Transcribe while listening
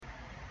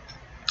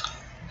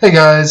Hey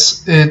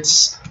guys,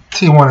 it's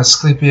T1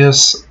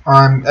 Asclepius.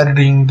 I'm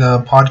editing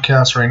the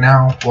podcast right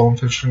now while I'm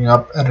finishing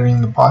up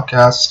editing the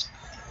podcast.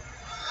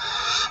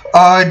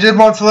 I did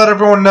want to let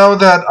everyone know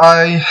that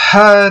I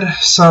had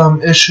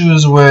some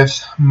issues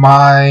with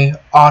my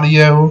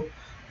audio.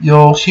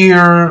 You'll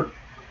hear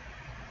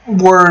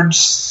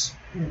words,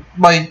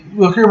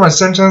 you'll hear my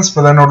sentence,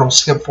 but then it'll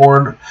skip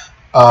forward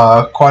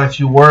quite a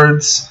few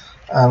words,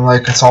 and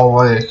it's all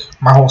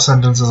my whole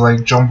sentence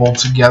is jumbled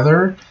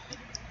together.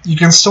 You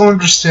can still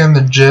understand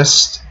the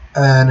gist,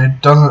 and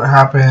it doesn't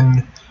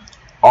happen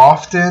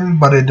often,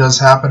 but it does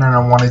happen, and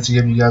I wanted to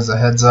give you guys a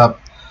heads up.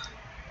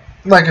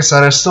 Like I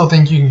said, I still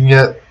think you can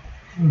get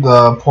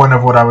the point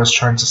of what I was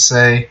trying to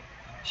say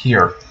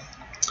here.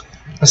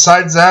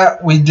 Besides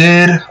that, we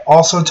did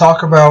also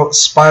talk about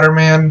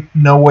Spider-Man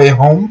No Way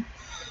Home.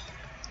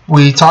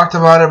 We talked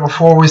about it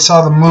before we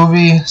saw the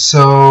movie,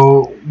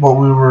 so what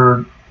we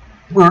were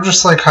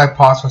just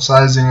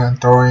hypothesizing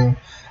and throwing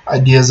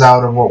ideas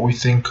out of what we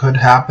think could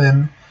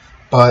happen.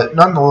 But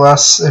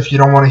nonetheless, if you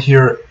don't want to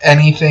hear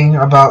anything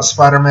about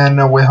Spider-Man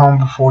No Way Home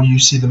before you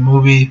see the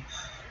movie,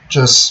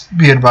 just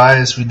be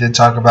advised we did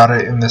talk about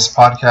it in this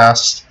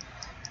podcast.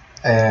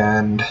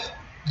 And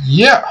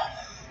yeah,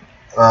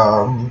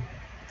 um,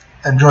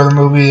 enjoy the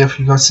movie if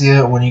you go see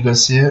it when you go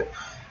see it.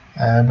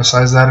 And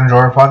besides that, enjoy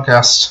our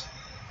podcast.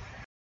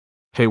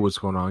 Hey, what's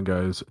going on,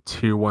 guys?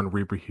 Tier 1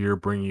 Reaper here,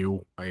 bringing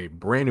you a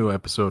brand new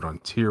episode on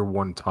Tier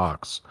 1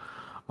 Talks,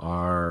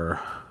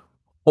 our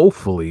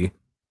hopefully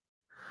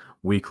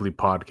weekly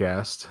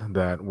podcast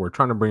that we're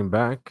trying to bring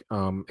back.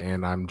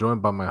 And I'm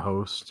joined by my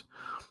host,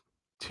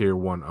 Tier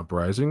 1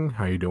 Uprising.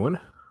 How you doing?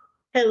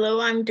 Hello,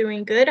 I'm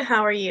doing good.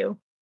 How are you?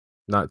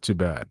 Not too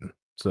bad.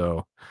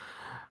 So,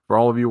 for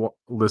all of you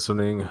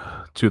listening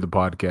to the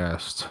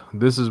podcast,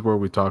 this is where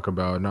we talk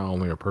about not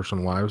only our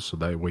personal lives, so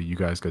that way you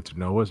guys get to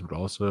know us, but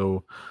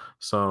also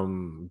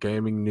some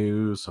gaming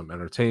news, some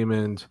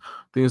entertainment,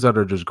 things that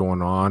are just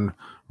going on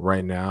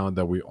right now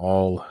that we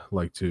all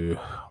like to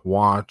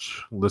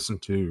watch, listen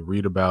to,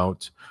 read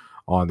about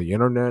on the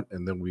internet,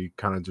 and then we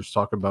kind of just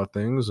talk about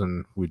things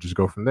and we just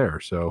go from there.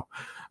 So,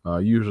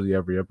 usually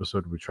every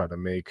episode we try to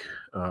make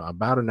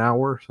about an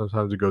hour.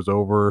 Sometimes it goes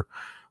over.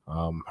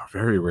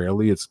 Very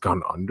rarely it's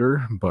gone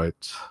under,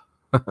 but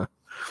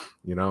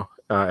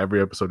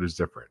every episode is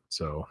different.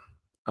 So,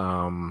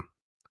 um,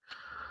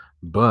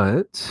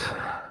 but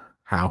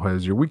how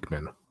has your week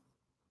been?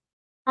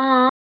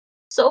 Um,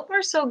 so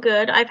far so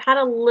good. I've had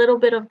a little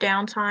bit of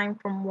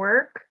downtime from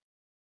work.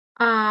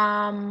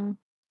 Um,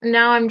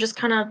 Now I'm just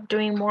kind of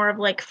doing more of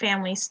like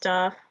family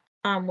stuff,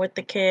 with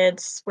the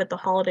kids, with the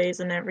holidays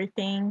and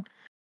everything.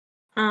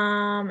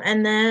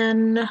 And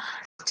then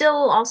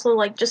still also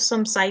like just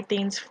some side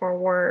things for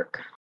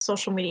work,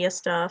 social media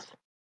stuff.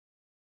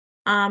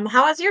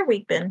 How has your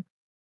week been?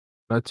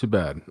 Not too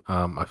bad.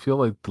 I feel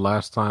like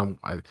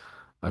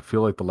I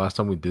feel like the last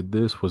time we did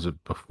this was it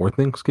before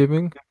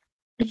Thanksgiving,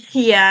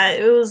 Yeah,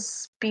 it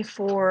was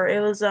before.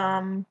 It was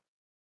might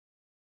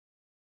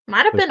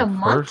have like been the a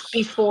month first,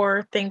 before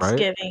right?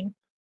 Thanksgiving.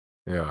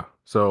 Yeah.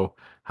 So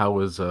how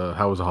was the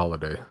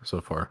holiday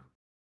so far?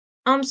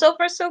 So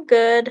far so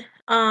good.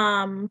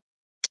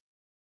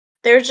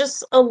 There's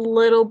just a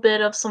little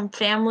bit of some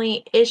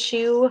family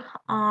issue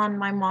on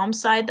my mom's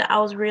side that I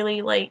was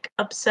really like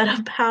upset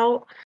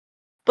about.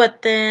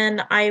 But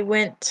then I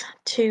went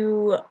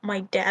to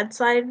my dad's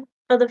side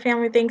of the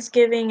family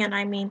Thanksgiving and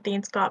I mean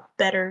things got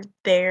better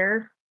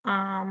there.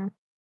 So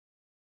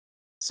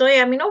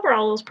yeah, I mean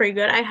overall it was pretty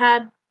good. I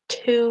had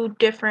two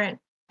different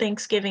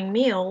Thanksgiving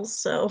meals,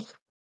 so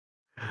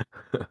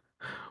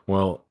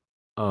Well,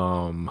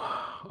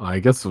 I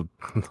guess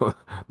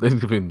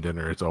Thanksgiving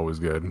dinner is always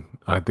good.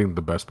 I think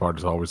the best part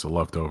is always the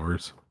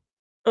leftovers.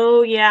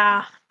 oh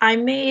yeah. I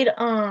made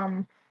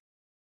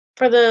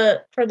for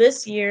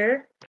this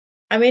year,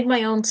 I made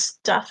my own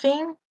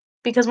stuffing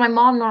because my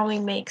mom normally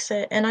makes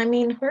it, and I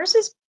mean, hers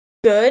is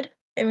good.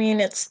 I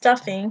mean, it's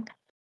stuffing,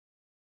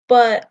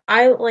 but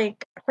I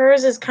like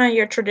hers is kind of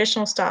your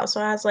traditional style. So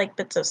it has like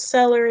bits of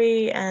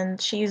celery, and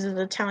she uses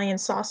Italian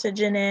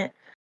sausage in it,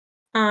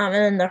 and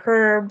then the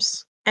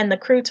herbs and the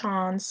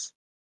croutons.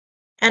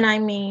 And I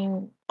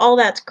mean, all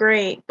that's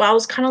great, but I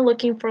was kind of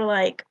looking for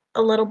like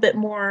a little bit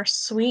more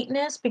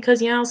sweetness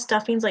because you know,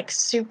 stuffing's like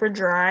super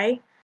dry.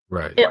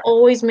 Right. It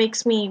always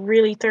makes me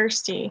really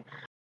thirsty.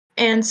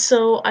 And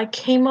so I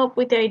came up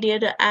with the idea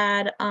to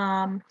add,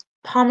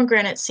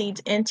 pomegranate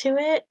seeds into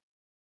it,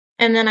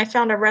 and then I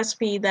found a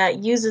recipe that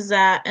uses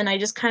that, and I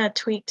just kinda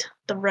tweaked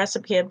the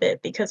recipe a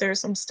bit because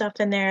there's some stuff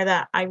in there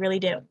that I really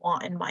didn't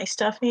want in my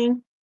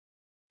stuffing.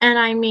 And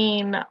I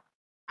mean,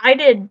 I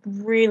did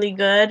really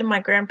good. My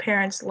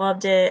grandparents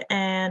loved it,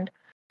 and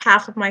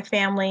half of my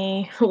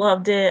family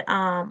loved it,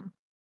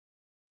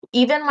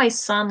 even my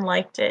son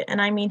liked it,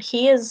 and I mean,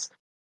 he is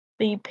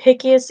the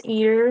pickiest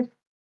eater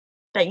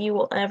that you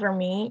will ever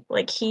meet.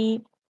 Like,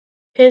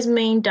 his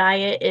main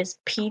diet is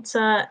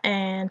pizza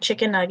and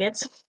chicken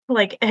nuggets,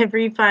 like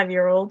every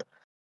 5-year-old.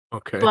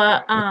 Okay.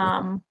 But,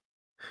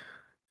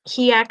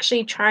 he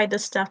actually tried the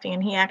stuffing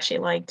and he actually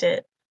liked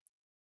it.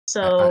 I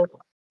So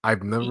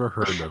I've never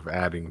heard of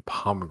adding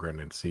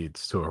pomegranate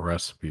seeds to a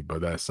recipe,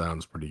 but that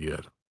sounds pretty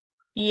good.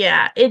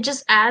 Yeah, it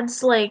just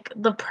adds like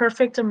the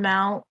perfect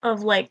amount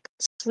of like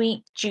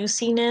sweet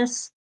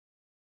juiciness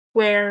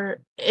where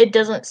it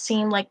doesn't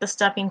seem like the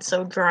stuffing's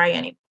so dry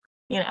anymore,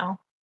 you know?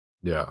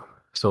 Yeah.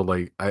 So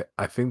like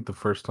I think the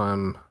first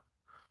time,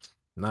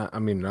 not I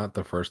mean not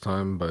the first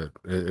time, but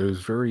it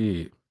was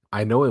very,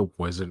 I know it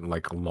wasn't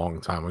like a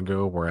long time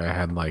ago where I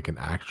had like an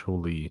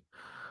actually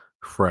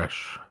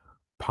fresh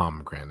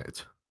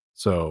pomegranate.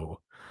 So,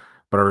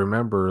 but I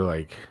remember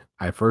like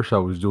at first I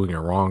was doing it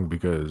wrong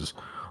because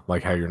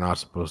like how you're not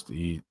supposed to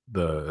eat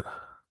the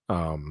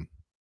um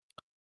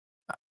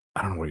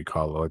I don't know what you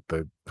call it, like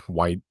the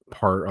white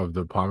part of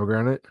the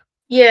pomegranate.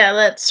 Yeah,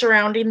 that's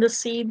surrounding the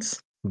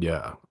seeds.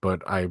 Yeah,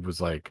 but I was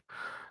like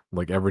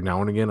every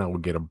now and again I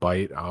would get a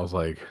bite. I was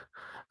like,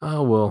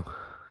 oh well,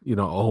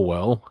 oh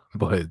well.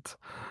 But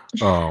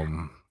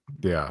um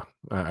yeah,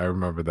 I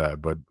remember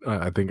that. But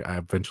I think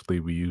eventually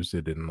we used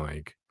it in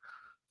like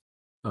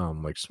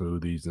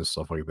smoothies and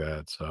stuff like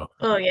that. So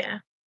Oh, yeah.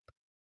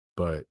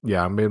 but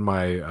yeah, I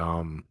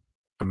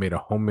made a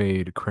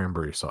homemade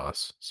cranberry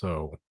sauce.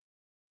 So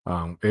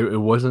it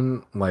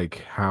wasn't like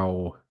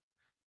how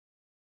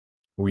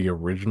we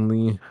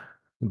originally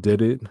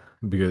did it,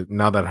 because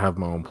now that I have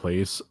my own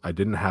place, I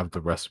didn't have the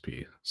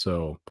recipe.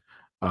 So,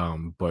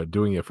 but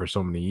doing it for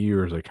so many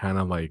years, I kind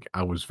of like,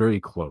 I was very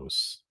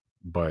close,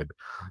 but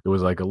it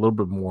was like a little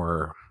bit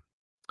more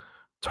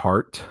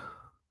tart,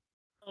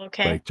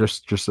 Okay. like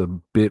just a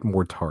bit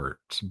more tart.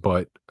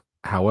 But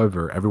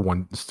however,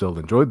 everyone still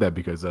enjoyed that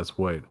because that's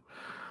what,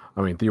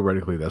 I mean,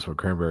 theoretically, that's what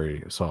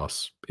cranberry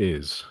sauce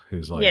is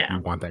like Yeah.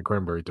 you want that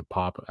cranberry to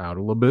pop out a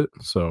little bit.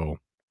 So,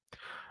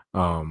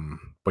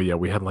 but yeah,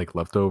 we had like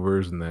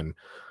leftovers, and then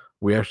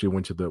we actually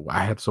went to the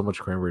I had so much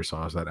cranberry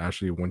sauce that I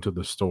actually went to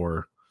the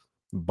store,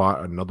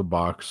 bought another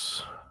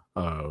box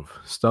of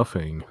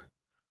stuffing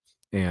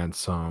and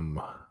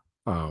some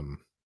um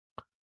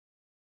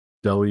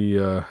deli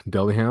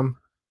ham,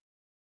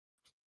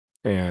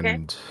 Okay.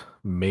 and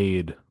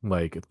made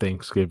like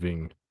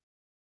Thanksgiving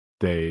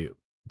Day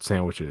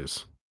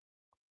sandwiches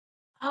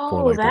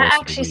for Oh, like the that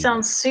rest of the actually week.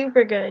 sounds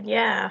super good,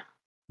 yeah.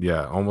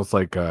 Yeah, almost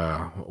like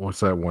what's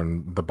that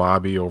one? The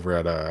Bobby over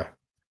at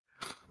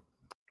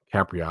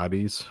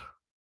Capriati's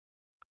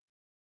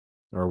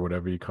or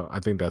whatever you call.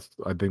 I think that's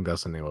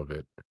the name of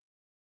it.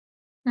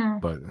 Hmm.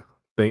 But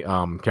they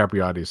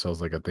Capriati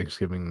sells like a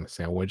Thanksgiving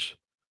sandwich.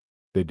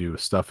 They do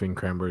stuffing,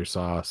 cranberry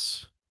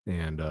sauce,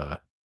 and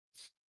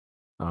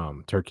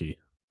turkey.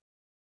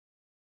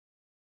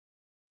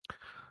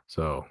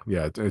 So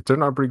yeah, it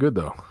turned out pretty good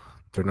though.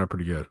 Turned out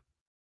pretty good.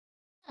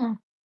 Hmm.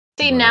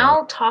 See, But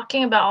now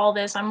talking about all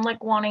this, I'm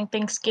like wanting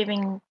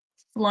Thanksgiving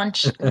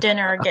lunch,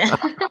 dinner again.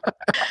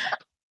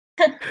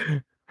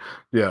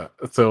 yeah,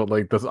 so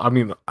like this, I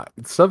mean,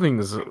 stuffing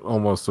is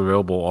almost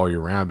available all year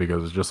round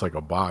because it's just like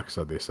a box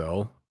that they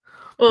sell.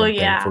 Oh, And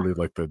yeah. thankfully,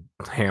 like the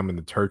ham and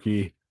the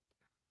turkey.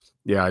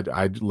 Yeah,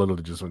 I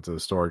literally just went to the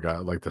store,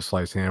 got like the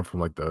sliced ham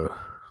from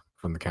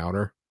from the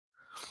counter,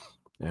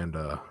 and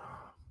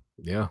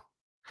yeah,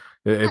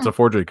 it's Hmm.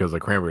 unfortunate because the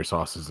cranberry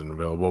sauce isn't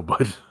available,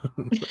 but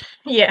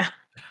Yeah.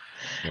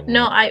 oh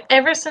No, well. I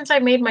ever since I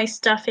made my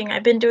stuffing,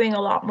 I've been doing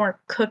a lot more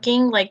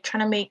cooking, like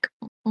trying to make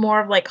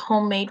more of like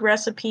homemade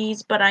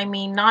recipes, but I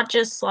mean not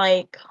just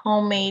like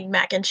homemade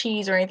mac and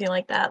cheese or anything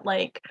like that.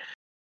 Like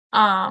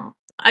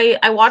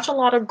I watch a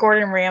lot of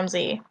Gordon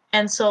Ramsay,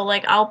 and so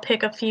like I'll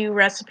pick a few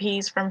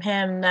recipes from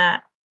him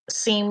that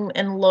seem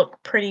and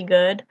look pretty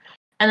good,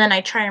 and then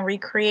I try and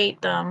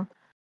recreate them.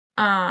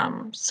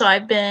 So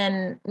I've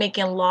been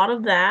making a lot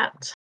of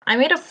that. I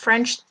made a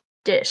French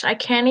dish. I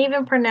can't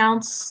even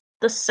pronounce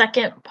the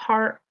second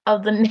part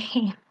of the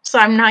name, so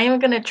I'm not even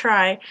gonna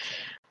try.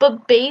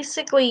 But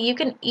basically, you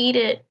can eat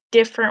it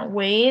different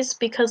ways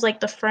because, like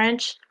the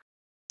French,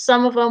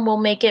 some of them will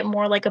make it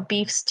more like a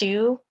beef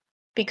stew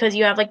because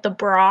you have like the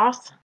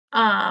broth,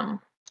 um,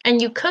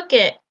 and you cook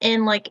it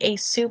in like a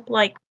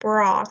soup-like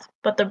broth,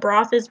 but the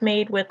broth is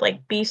made with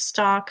like beef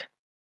stock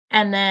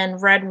and then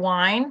red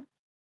wine,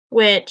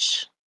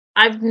 which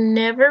I've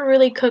never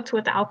really cooked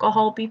with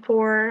alcohol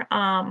before.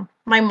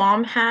 My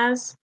mom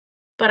has,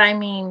 but I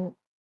mean,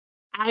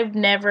 I've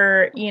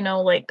never,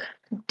 like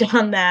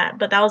done that,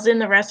 but that was in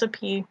the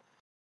recipe.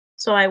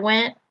 So I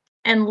went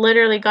and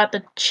literally got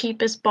the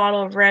cheapest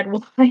bottle of red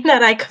wine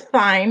that I could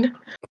find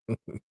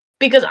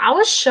because I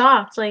was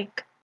shocked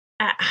like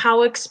at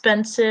how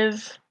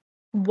expensive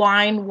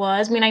wine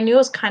was. I mean, I knew it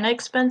was kind of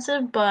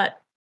expensive, but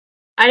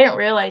I didn't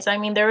realize. I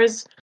mean, there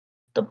was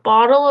the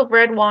bottle of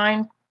red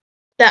wine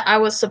that I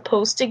was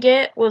supposed to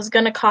get was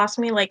gonna cost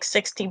me like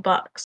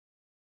 $60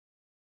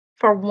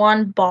 for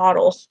one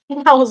bottle.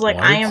 I was like,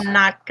 I am What?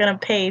 not gonna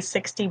pay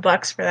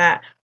 $60 for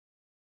that.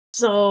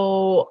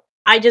 So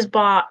I just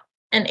bought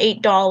an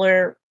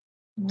 $8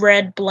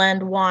 red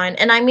blend wine,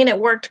 and I mean it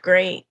worked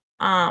great.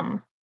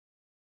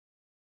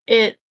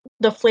 It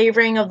the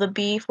flavoring of the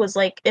beef was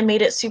like it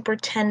made it super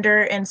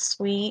tender and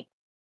sweet,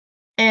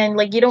 and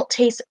like you don't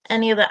taste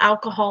any of the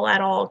alcohol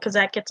at all because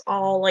that gets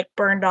all like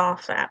burned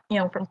off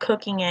from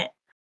cooking it.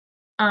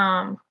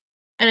 Um,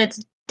 and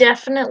it's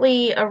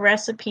definitely a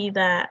recipe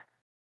that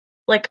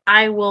like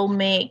I will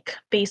make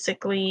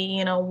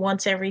basically,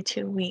 once every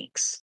 2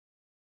 weeks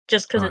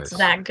just because it's Nice.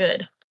 that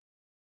good.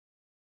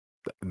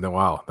 No,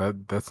 wow,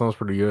 that sounds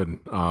pretty good.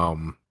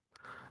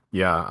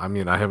 Yeah, I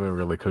mean, I haven't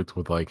really cooked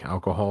with like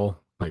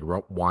alcohol, like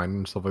wine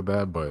and stuff like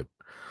that, but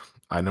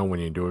I know when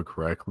you do it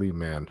correctly,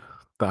 man,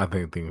 I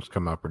think things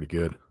come out pretty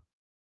good.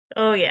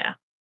 Oh yeah.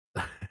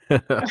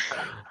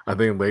 I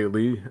think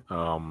lately,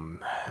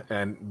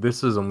 and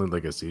this is only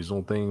like a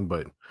seasonal thing,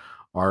 but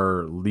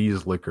our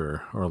Lee's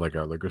Liquor or like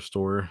our liquor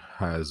store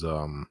has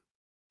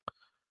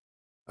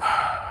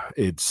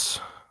it's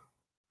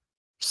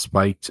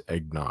spiked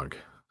eggnog.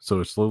 So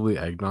it's literally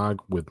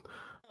eggnog with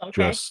Okay.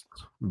 just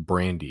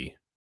brandy.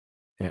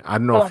 And I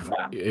don't know Oh if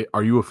wow.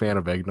 are you a fan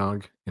of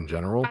eggnog in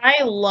general?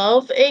 I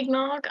love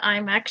eggnog.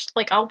 I'm actually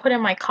like I'll put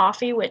in my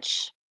coffee,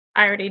 which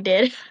I already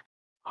did.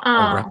 All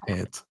Um,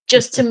 right.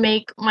 just to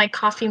make my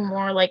coffee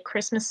more like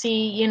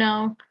Christmassy.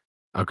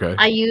 Okay.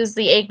 I use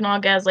the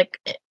eggnog as like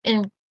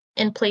in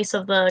place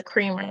of the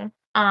creamer.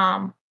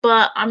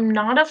 But I'm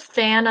not a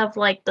fan of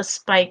like the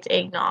spiked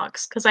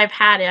eggnogs because I've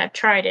had it, I've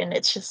tried it, and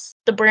it's just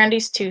the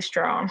brandy's too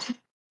strong.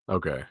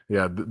 Okay.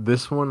 Yeah,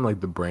 this one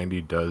like the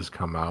brandy does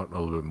come out a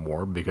little bit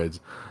more because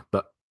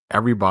the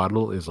every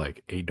bottle is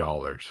like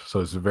 $8.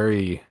 So it's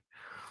very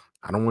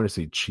I don't want to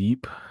say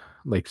cheap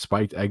like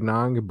spiked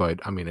eggnog, but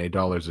I mean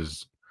 $8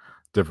 is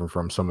different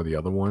from some of the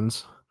other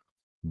ones.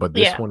 But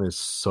this Yeah. one is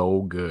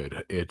so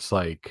good. It's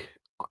like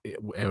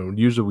and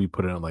usually we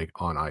put it like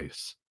on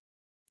ice.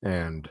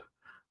 And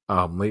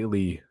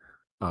lately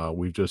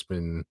we've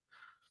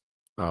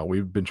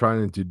been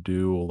trying to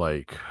do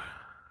like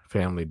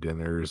family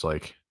dinners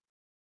like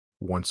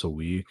once a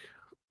week,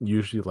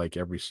 usually like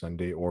every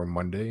Sunday or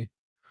Monday.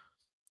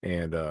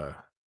 And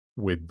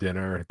with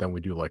dinner, then we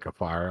do like a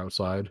fire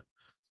outside.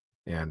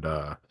 And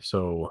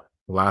so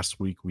last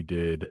week we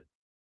did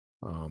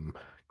um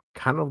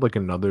kind of like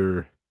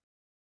another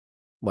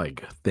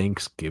like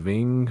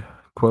Thanksgiving,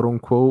 quote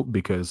unquote,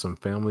 because some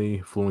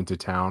family flew into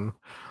town.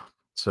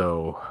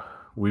 So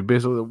we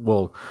basically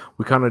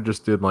we kind of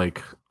just did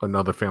like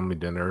another family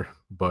dinner,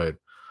 but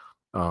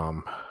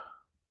um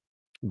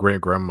great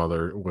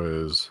grandmother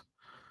was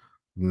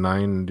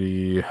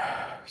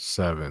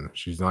 97.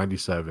 She's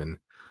 97.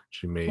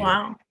 She made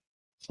Wow.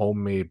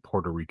 homemade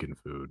Puerto Rican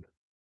food,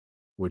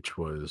 which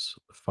was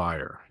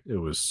fire. It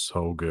was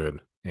so good.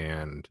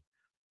 And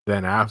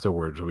then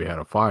afterwards we had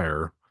a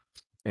fire,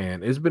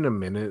 and it's been a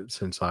minute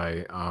since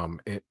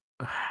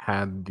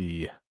had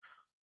the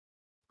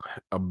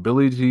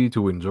ability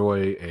to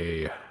enjoy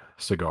a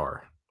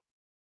cigar.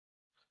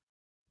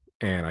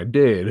 And I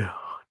did.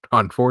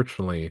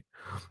 Unfortunately,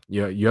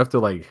 you have to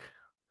like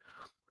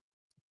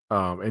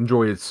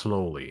enjoy it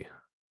slowly,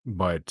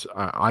 but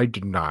I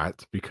did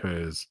not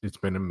because it's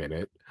been a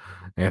minute,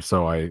 and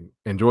so I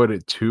enjoyed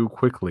it too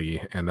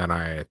quickly, and then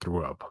I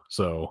threw up.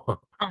 So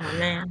Oh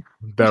man.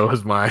 that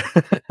was my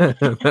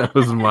that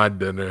was my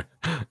dinner.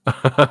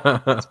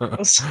 That's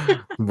gross.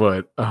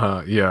 But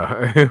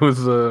yeah, it was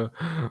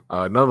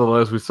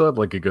nonetheless we still had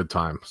like a good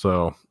time.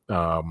 So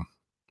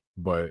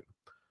but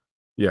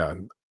yeah,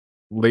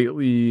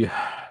 lately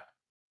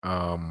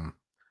um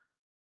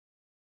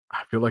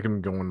I feel like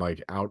I'm going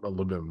like out a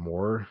little bit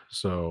more.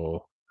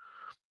 So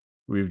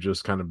we've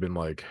just kind of been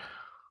like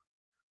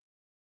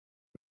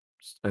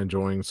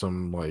enjoying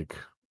some like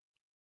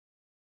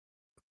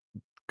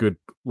good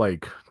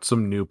like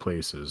some new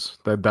places.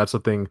 That's the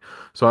thing.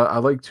 So I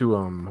like to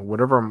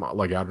whenever I'm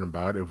like out and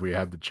about, if we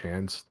have the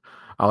chance,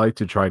 I like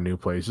to try new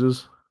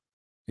places.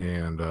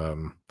 And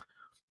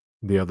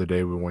the other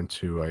day we went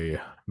to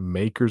a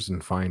Makers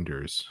and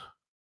Finders.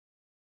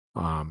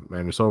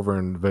 And it's over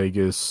in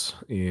Vegas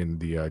in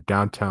the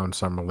downtown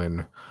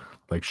Summerlin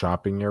like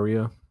shopping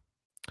area,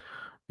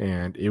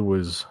 and it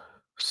was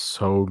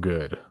so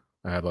good.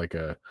 I had like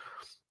a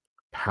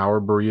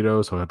power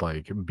burrito, so I had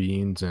like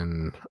beans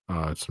and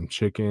some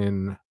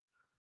chicken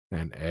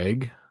and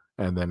egg,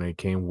 and then it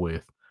came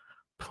with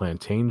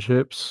plantain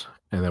chips,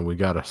 and then we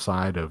got a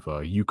side of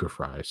yuca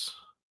fries.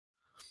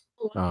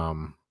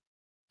 Um,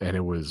 and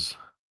it was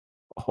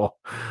oh,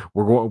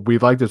 we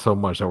liked it so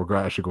much that we're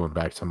actually going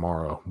back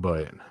tomorrow.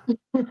 But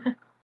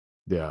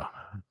yeah,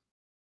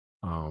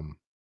 um,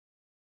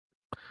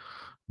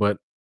 but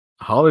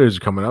holidays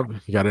are coming up.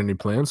 You got any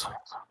plans?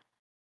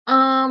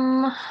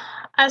 Um,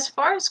 as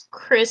far as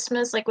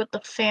Christmas, like with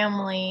the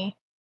family,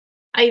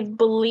 I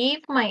believe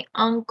my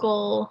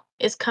uncle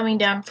is coming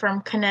down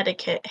from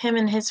Connecticut. Him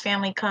and his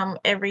family come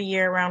every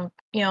year around,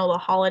 the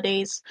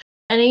holidays.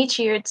 And each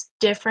year it's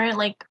different.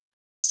 Like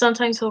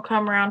sometimes he'll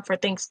come around for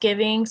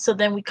Thanksgiving. So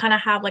then we kind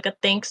of have like a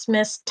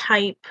Thanksmas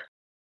type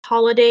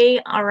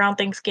holiday around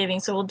Thanksgiving.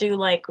 So we'll do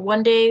like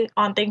one day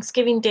on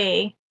Thanksgiving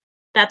Day.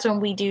 That's when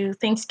we do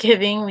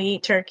Thanksgiving. We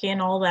eat turkey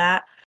and all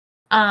that.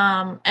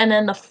 And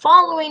then the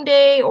following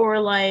day or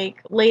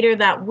like later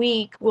that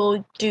week,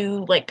 we'll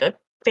do like a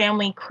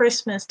family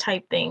Christmas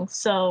type thing.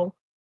 So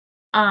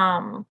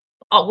Um,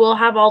 we'll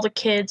have all the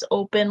kids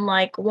open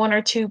like one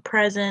or two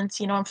presents,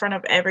 you know, in front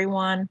of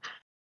everyone.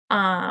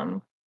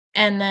 Um,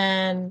 and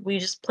then we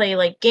just play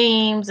like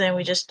games and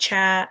we just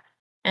chat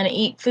and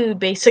eat food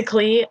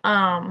basically.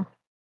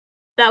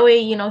 That way,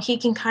 you know, he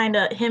can kind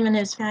of him and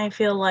his family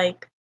feel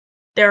like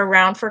they're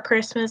around for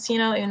Christmas, you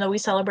know, even though we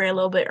celebrate a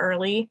little bit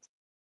early.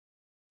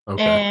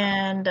 Okay.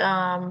 And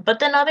but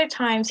then other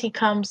times he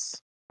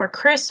comes for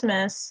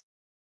Christmas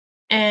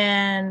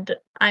and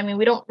I mean,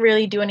 we don't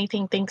really do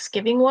anything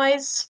Thanksgiving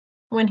wise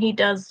when he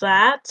does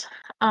that.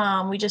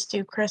 We just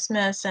do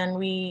Christmas and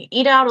we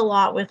eat out a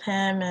lot with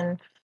him and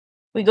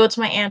we go to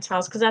my aunt's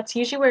house because that's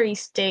usually where he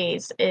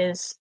stays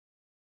is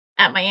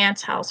at my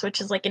aunt's house, which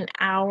is like an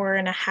hour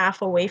and a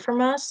half away from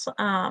us.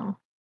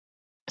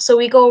 So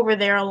we go over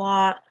there a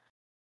lot.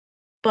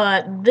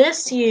 But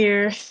this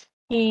year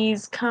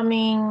he's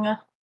coming.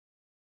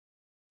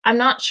 I'm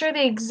not sure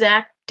the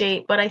exact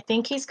date, but I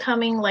think he's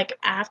coming like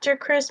after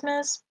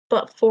Christmas,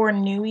 but for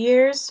New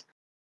Year's.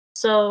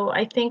 So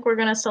I think we're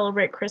gonna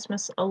celebrate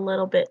Christmas a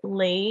little bit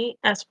late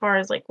as far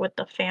as like with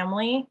the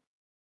family.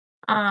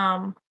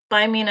 But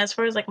I mean, as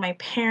far as like my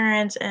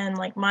parents and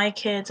like my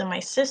kids and my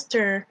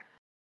sister,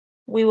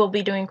 we will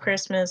be doing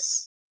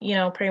Christmas, you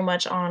know, pretty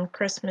much on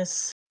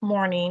Christmas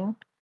morning.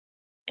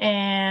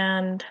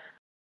 And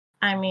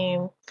I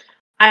mean,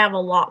 I have a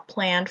lot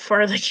planned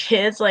for the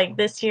kids. Like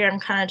this year, I'm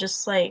kind of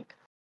just like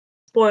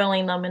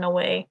spoiling them in a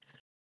way.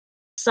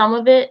 Some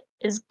of it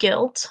is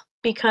guilt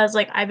because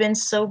like I've been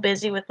so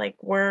busy with like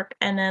work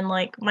and then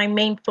like my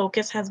main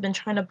focus has been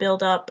trying to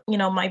build up, you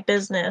know, my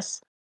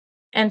business.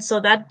 And so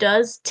that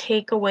does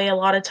take away a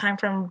lot of time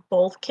from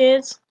both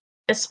kids,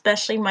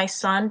 especially my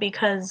son,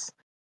 because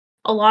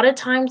a lot of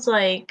times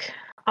like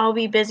I'll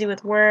be busy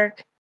with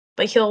work,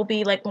 but he'll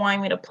be like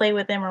wanting me to play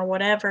with him or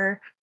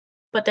whatever.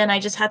 But then I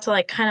just had to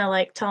like kind of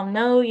like tell him,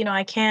 no, you know,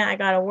 I can't, I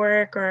gotta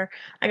work or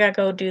I gotta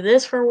go do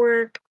this for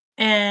work.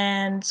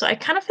 And so I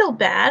kind of feel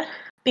bad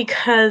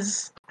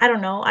because I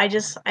don't know, I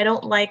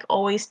don't like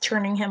always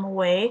turning him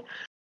away.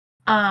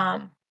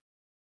 Um,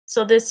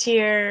 so this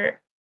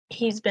year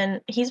he's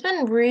been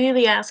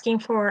really asking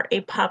for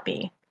a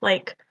puppy.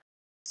 Like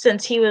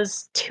since he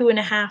was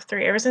 2.5,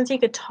 3, ever since he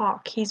could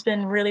talk, he's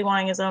been really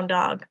wanting his own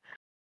dog.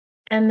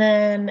 And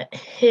then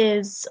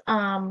his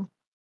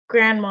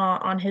grandma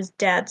on his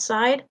dad's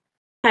side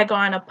had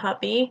gotten a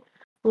puppy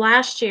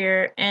last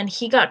year and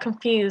he got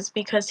confused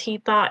because he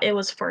thought it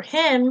was for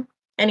him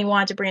and he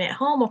wanted to bring it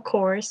home, of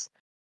course.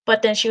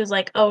 But then she was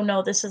like, "Oh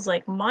no, this is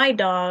like my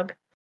dog."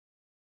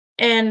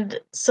 And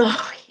so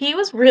he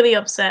was really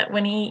upset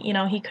when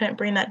he couldn't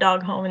bring that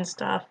dog home and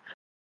stuff.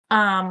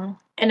 And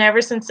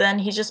ever since then,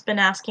 he's just been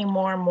asking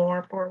more and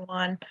more for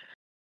one.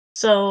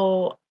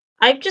 So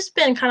I've just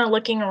been kind of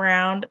looking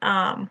around,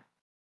 and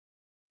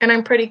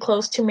I'm pretty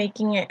close to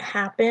making it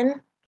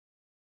happen.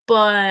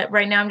 But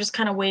right now, I'm just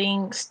kind of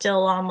waiting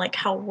still on like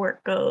how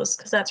work goes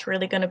because that's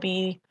really going to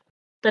be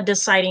the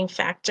deciding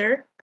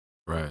factor.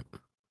 Right.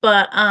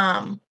 But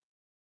I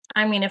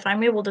mean, if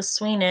I'm able to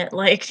swing it,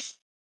 like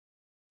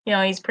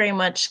he's pretty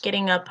much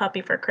getting a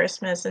puppy for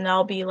Christmas, and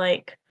that'll be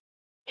like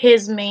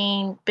his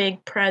main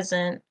big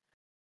present.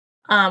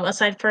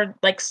 Aside for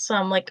like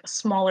some like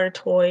smaller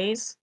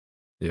toys.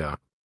 Yeah.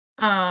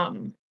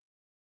 Um,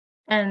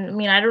 and I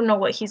mean, I don't know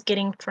what he's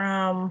getting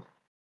from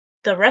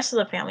the rest of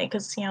the family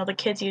because the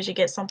kids usually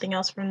get something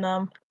else from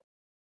them.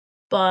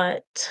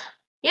 But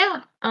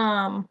yeah,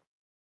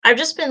 I've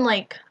just been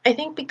like, I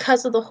think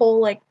because of the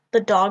whole like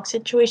the dog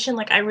situation,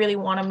 like I really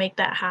want to make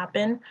that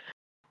happen.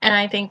 And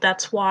I think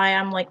that's why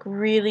I'm like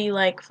really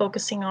like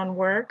focusing on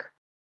work.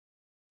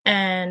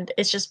 And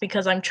it's just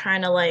because I'm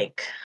trying to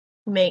like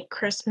make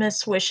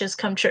Christmas wishes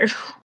come true.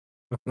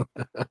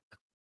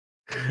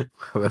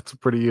 That's a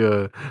pretty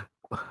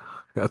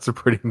that's a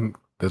pretty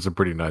that's a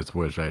pretty nice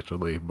wish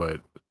actually,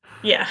 but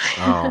Yeah.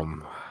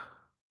 um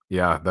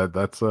yeah,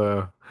 that's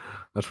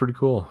pretty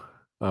cool.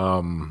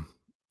 Um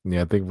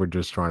yeah, I think we're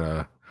just trying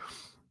to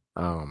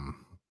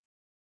um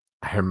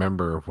I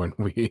remember when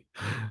we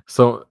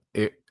so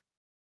it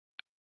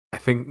I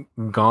think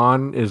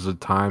gone is a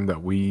time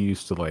that we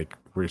used to like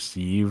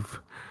receive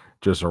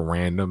just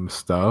random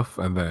stuff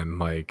and then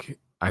like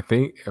I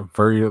think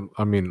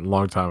I mean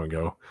long time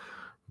ago,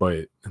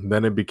 but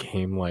then it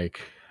became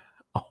like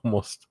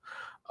almost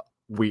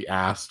we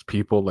asked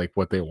people like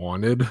what they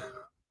wanted.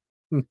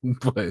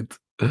 But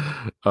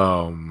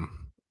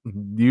um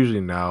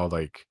usually now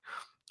like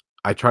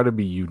I try to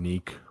be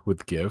unique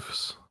with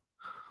gifts.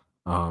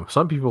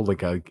 Some people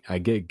like I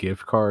get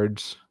gift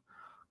cards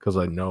because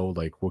I know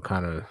like what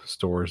kind of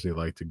stores they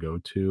like to go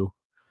to,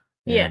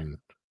 Yeah. and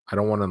I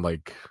don't want to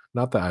like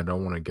not that I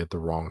don't want to get the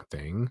wrong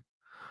thing,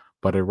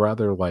 but I'd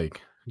rather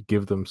like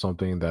give them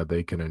something that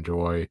they can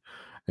enjoy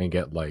and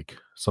get like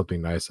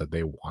something nice that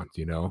they want,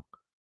 you know.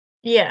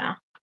 Yeah.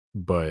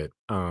 But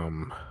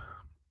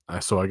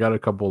so I got a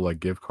couple like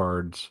gift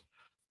cards,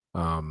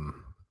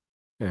 um,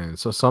 and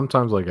so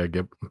sometimes like I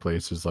get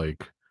places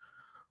like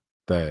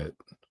that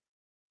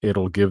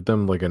it'll give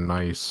them like a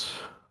nice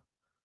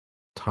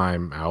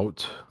time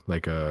out,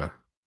 like a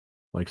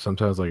like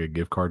sometimes like a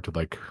gift card to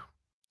like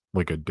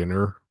a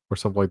dinner or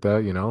something like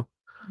that, you know.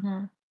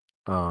 Mhm.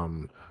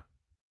 Um,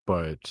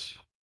 but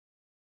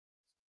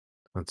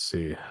let's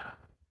see.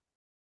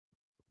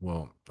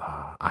 Well,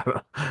 I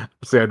don't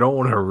see. I don't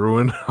want to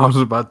ruin. I was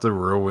about to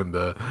ruin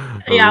the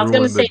Yeah, I was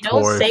gonna say,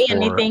 don't toy say for.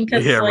 anything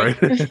because Yeah,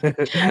 like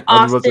right.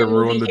 I was about to Austin will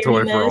ruin be the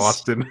hearing toy for this.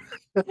 Austin,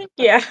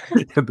 Yeah.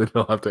 and then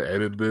I'll have to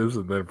edit this,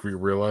 and then if we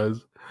realize,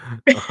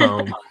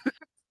 um,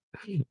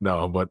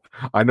 no, but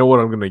I know what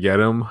I'm gonna get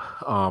him.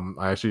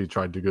 I actually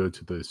tried to go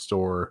to the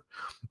store.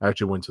 I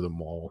actually went to the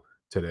mall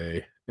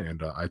today,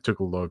 and I took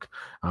a look.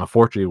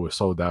 Unfortunately, it was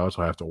sold out,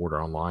 so I have to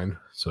order online.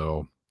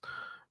 So,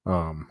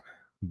 um,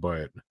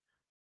 but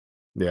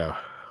yeah,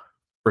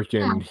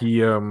 freaking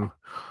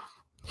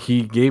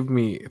he gave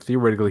me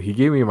theoretically he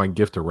gave me my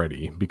gift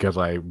already because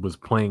I was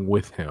playing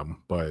with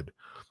him, but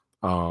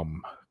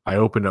um I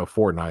opened up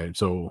Fortnite.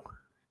 So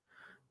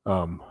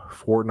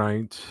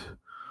Fortnite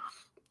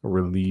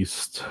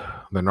released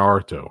the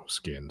Naruto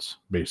skins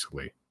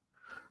basically.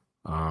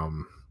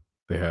 Um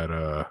they had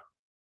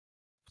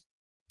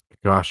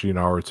Kakashi,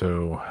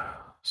 Naruto,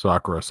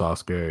 Sakura,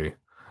 Sasuke,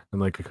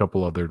 and like a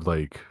couple other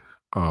like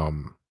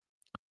um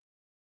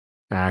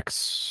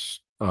acts.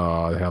 They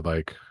had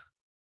like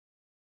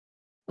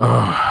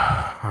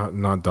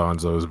not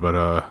Donzos,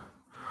 but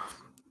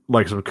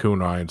like some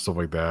kunai and stuff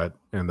like that,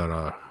 and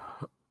then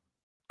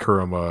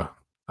Kurama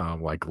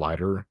like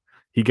glider.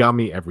 He got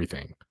me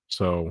everything.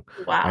 So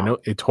I Wow. know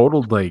it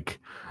totaled like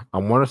I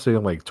want to say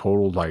like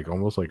totaled like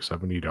almost like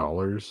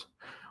 $70,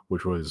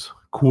 which was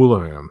cool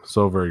of him.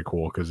 So very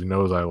cool because he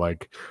knows I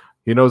like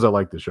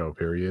the show.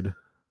 Period.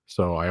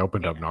 So I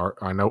opened up Yeah.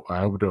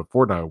 I opened up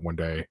Fortnite one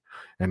day,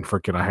 and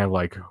freaking I have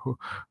like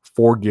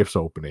 4 gifts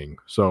opening.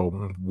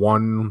 So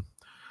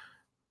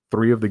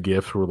three of the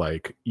gifts were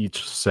like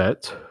each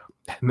set,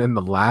 and then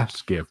the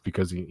last gift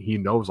because he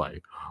knows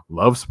I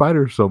love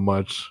spiders so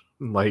much,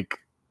 like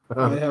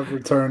I have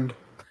returned.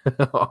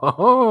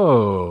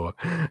 oh,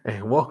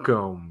 and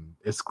welcome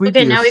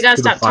Okay, now we Asclepius gotta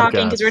to the stop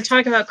talking because we're podcast.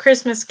 talking about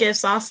Christmas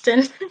gifts,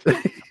 Austin.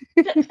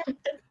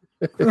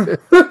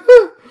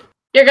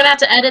 You're gonna have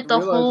to edit the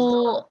Realize-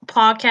 whole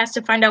podcast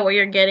to find out what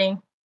you're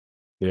getting.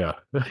 Yeah.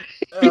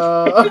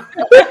 Uh,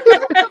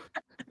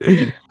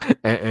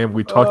 And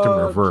we talked in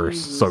Oh, reverse,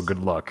 so Jesus. good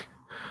luck.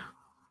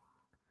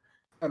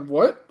 and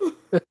what?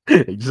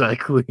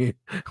 Exactly.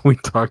 We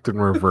talked in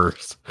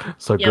reverse,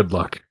 so Yep. good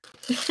luck.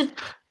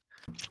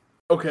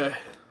 Okay.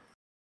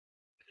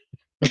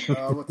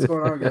 What's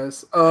going on,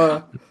 guys?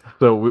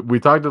 So we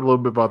talked a little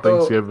bit about So,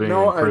 Thanksgiving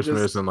no, and I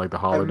Christmas just- and like the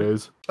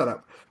holidays. Shut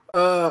up.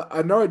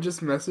 I know I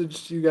just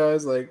messaged you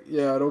guys like,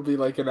 yeah, it'll be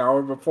like an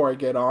hour before I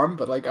get on,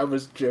 but like I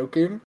was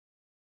joking.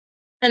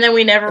 And then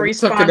we never And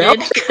took it responded out.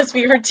 because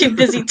we were too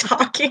busy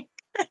talking.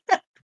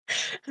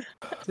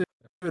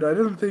 Dude, I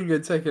didn't think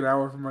it'd take an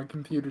hour for my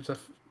computer to.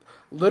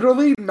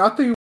 Literally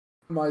nothing.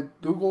 My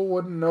Google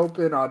wouldn't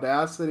open,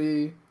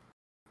 Audacity,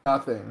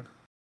 nothing.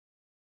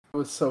 It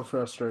was so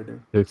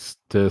frustrating. It's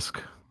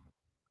disc.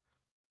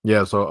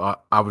 Yeah, so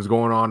I was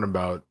going on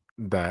about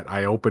that.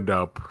 I opened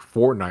up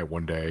Fortnite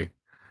one day,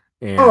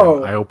 and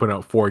Oh. I opened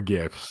up 4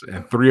 gifts,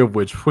 and 3 of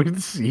which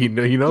was he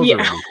knows Yeah.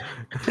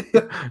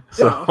 already.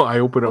 So Yeah. I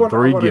opened I up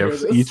 3 wanna hear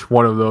gifts. this. Each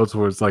one of those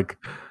was like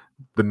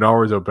the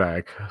Naruto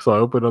pack. So I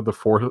opened up the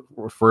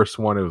first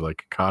one. It was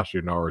like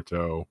Kakashi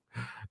Naruto.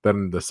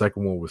 Then the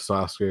second one was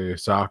Sasuke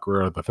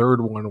Sakura. The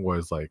third one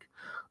was like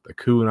the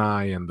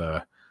kunai and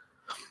the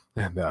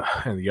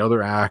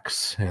other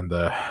axe and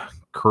the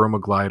Kurama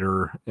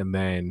glider, and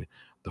then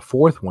the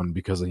fourth one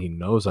because he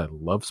knows I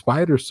love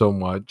spiders so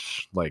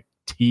much, like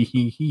tee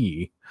hee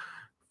hee,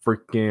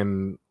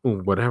 freaking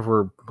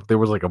whatever. There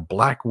was like a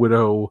Black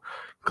Widow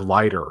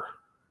glider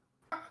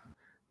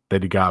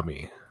that he got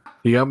me.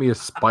 He got me a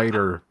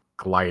spider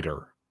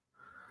glider.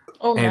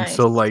 Oh, And nice.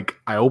 so like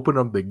I open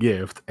up the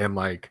gift and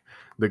like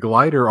the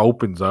glider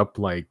opens up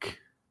like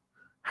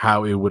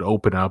how it would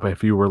open up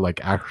if you were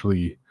like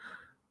actually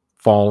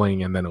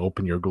falling and then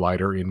open your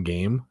glider in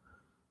game.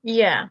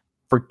 Yeah.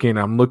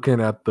 Freaking I'm looking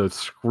at the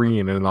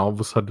screen and all of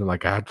a sudden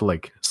like I had to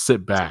like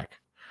sit back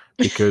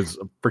because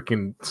a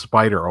freaking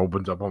spider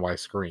opens up on my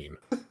screen.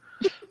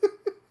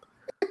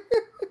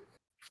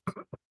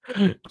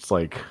 It's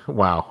like,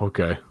 wow,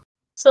 okay.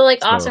 So,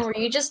 like, So- Austin, were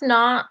you just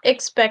not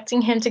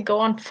expecting him to go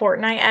on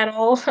Fortnite at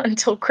all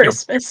until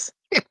Christmas?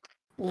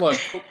 Look,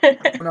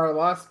 in our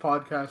last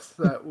podcast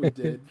that we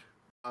did,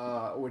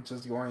 which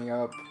is going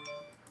up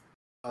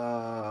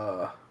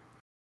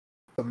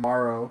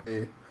tomorrow,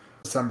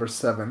 December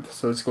 7th,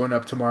 so it's going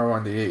up tomorrow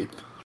on the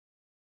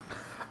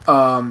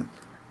 8th.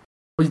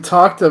 We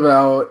talked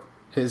about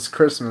his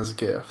Christmas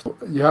gift.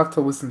 You have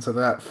to listen to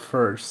that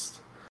first.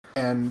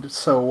 And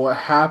so what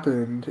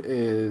happened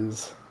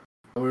is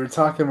we were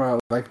talking about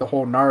like the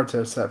whole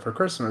Naruto set for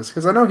Christmas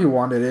because I know he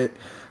wanted it,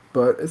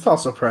 but it's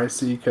also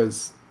pricey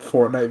because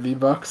Fortnite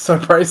V-Bucks are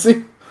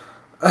pricey.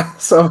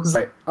 So I was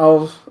like,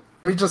 let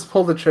me just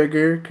pull the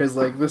trigger because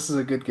like this is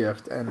a good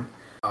gift and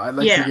I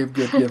like Yeah. to give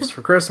good gifts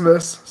for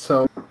Christmas.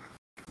 So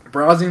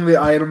browsing the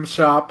item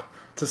shop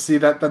to see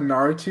that the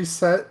Naruto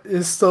set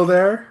is still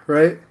there,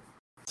 right?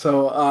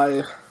 So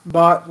I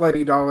bought like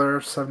 $80,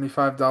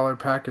 $75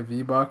 pack of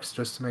V-Bucks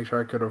just to make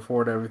sure I could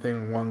afford everything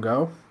in one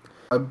go.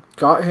 I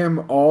got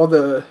him all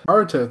the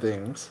Naruto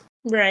things.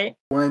 Right.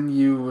 When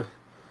you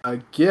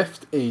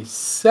gift a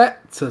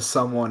set to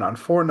someone on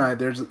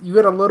Fortnite, you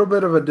get a little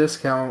bit of a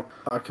discount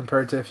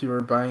compared to if you were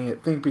buying it.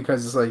 I think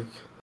because it's like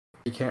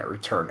you can't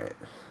return it.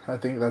 I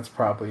think that's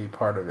probably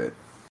part of it.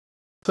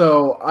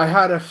 So I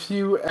had a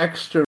few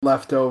extra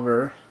left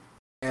over,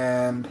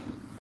 and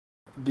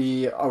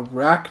the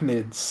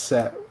Arachnid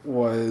set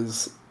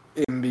was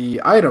in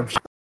the item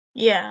shop.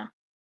 Yeah.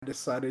 I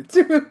decided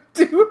to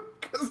do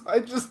because I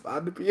just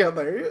thought it'd be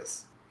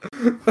hilarious.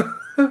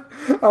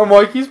 I'm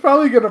like, he's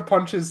probably gonna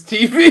punch his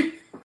TV.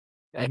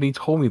 And he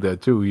told me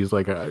that too. He's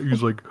like,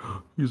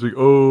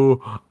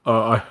 oh,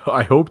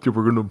 I hoped you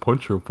were gonna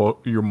punch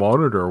your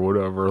monitor or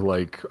whatever.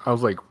 Like, I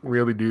was like,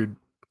 really, dude?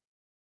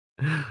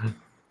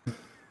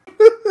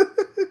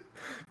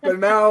 But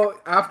now,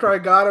 after I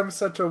got him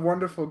such a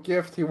wonderful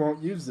gift, he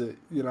won't use it,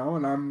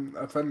 and I'm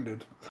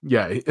offended.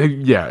 Yeah,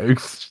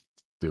 it's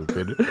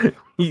stupid.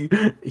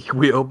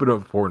 We open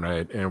up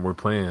Fortnite and we're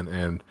playing,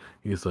 and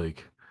he's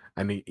like,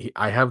 and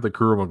I have the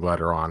Kurama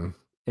glider on,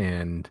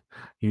 and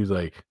he was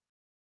like,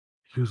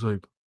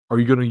 are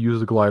you gonna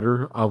use the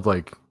glider? I was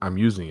like, I'm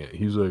using it.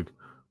 He's like,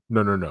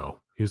 no.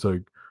 He's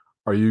like,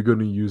 are you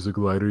gonna use the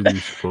glider that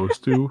you're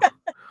supposed to?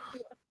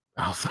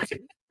 I was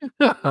like,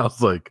 I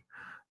was like,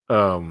 I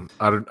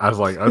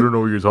don't know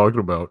what you're talking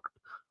about.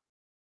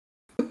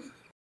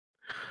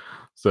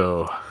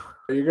 So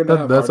You're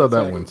gonna that's how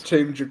that went.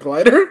 Change your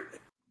glider.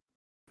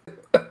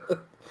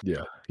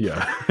 Yeah,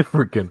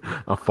 freaking,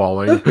 I'm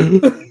falling.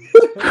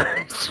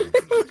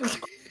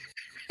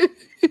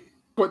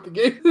 Quit the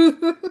game.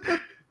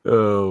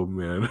 Oh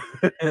man.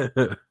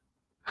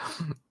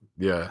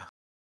 Yeah.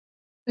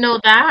 No,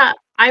 that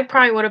I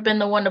probably would have been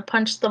the one to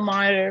punch the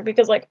monitor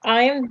because, like,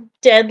 I'm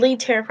deadly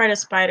terrified of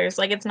spiders.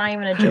 Like, it's not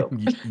even a joke.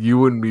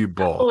 You and me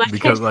both, Like-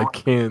 because I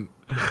can't.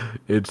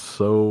 It's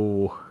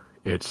so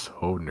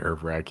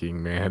nerve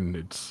wracking,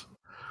 man.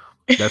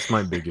 That's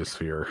my biggest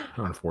fear,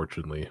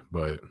 unfortunately.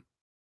 But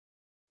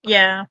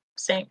Yeah,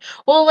 same.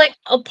 Well, like,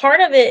 a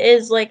part of it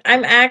is, like,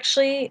 I'm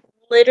actually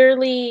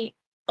literally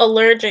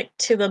allergic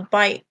to the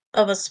bite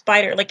of a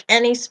spider, like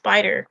any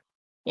spider.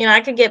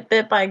 I could get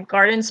bit by a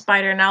garden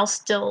spider and I'll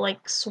still,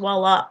 like,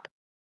 swell up.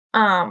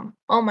 Oh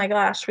my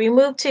gosh,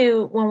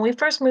 when we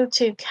first moved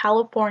to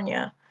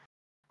California,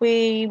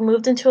 we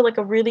moved into, like,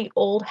 a really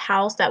old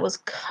house that was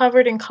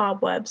covered in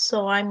cobwebs.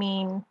 So, I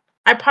mean,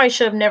 I probably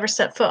should have never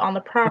set foot on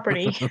the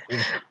property.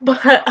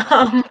 But,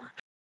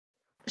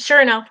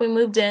 sure enough, we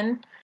moved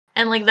in,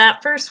 and, like,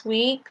 that first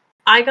week,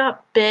 I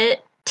got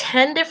bit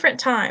 10 different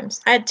times.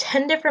 I had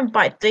 10 different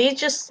bites. They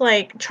just,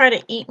 like, try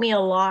to eat me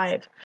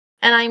alive.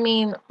 And, I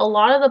mean, a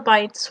lot of the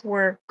bites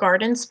were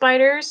garden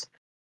spiders,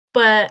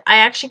 but I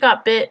actually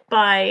got bit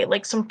by,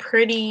 like, some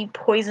pretty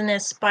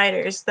poisonous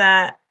spiders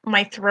that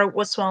my throat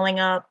was swelling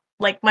up.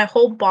 Like, my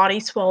whole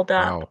body swelled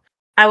up. wow.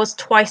 I was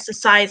twice the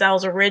size I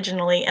was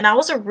originally, and I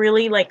was a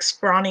really, like,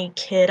 scrawny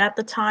kid at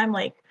the time.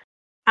 Like,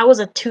 I was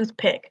a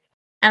toothpick.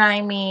 And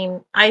I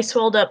mean, I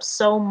swelled up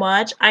so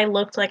much, I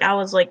looked like I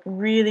was, like,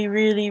 really,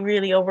 really,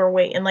 really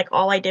overweight, and, like,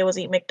 all I did was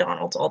eat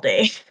McDonald's all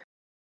day.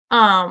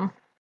 Um,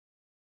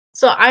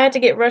 so I had to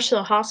get rushed to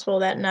the hospital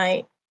that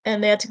night,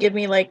 and they had to give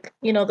me, like,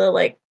 the,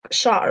 like,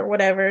 shot or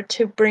whatever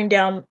to bring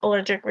down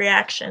allergic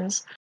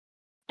reactions.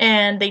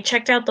 And they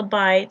checked out the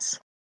bites,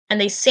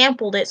 and they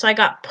sampled it, so I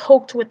got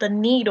poked with a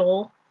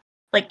needle,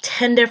 like,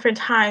 10 different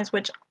times,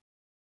 which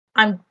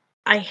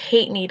I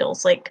hate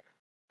needles. Like,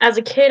 as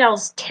a kid, I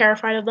was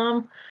terrified of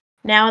them.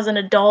 Now, as an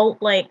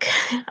adult, like,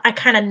 I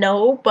kind of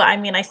know, but I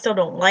mean, I still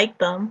don't like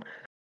them.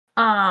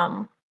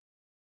 Um,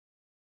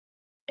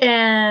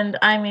 and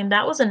I mean,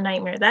 that was a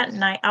nightmare. That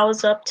night, I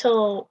was up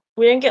till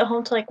we didn't get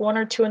home till like 1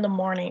 or 2 in the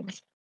morning.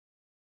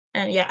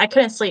 And yeah, I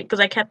couldn't sleep because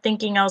I kept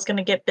thinking I was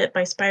gonna get bit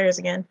by spiders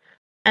again.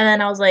 And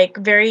then I was like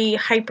very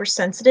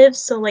hypersensitive.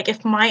 So like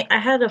if I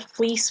had a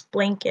fleece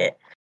blanket,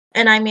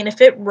 and I mean if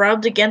it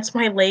rubbed against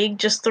my leg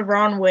just the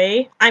wrong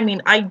way, I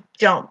mean I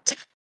jumped.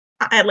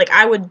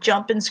 I would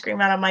jump and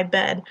scream out of my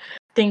bed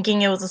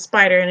thinking it was a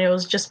spider and it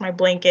was just my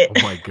blanket.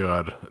 Oh my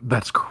god,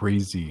 that's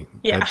crazy.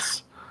 Yeah.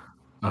 That's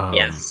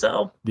Yeah,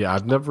 so yeah.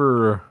 I've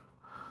never.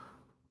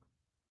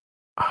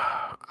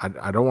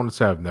 I don't want to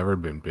say I've never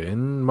been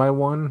bitten by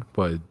one,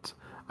 but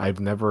I've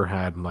never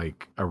had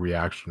like a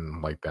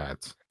reaction like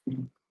that,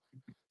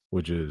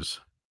 which is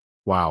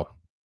wow.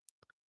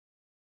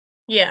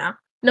 yeah.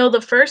 No,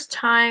 the first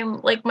time,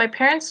 like my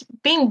parents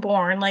being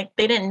born, like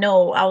they didn't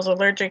know I was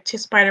allergic to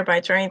spider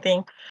bites or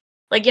anything.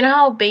 Like, you know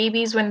how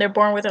babies, when they're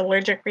born with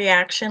allergic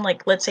reaction,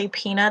 like let's say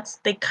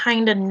peanuts, they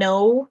kind of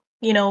know,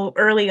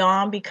 early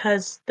on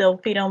because they'll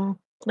feed them,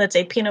 let's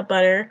say peanut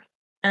butter,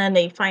 and then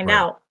they find Right.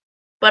 out.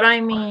 But I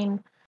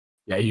mean,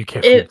 Yeah, you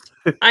can't.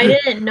 I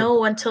didn't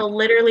know until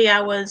literally I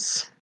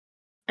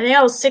think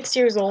I was 6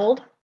 years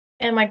old,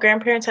 and my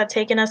grandparents had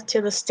taken us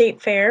to the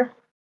state fair.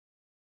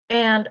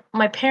 And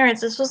my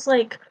parents, this was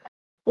like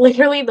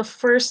literally the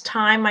first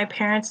time my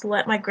parents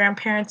let my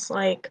grandparents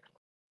like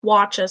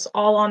watch us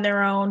all on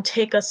their own,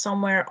 take us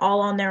somewhere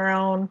all on their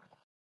own.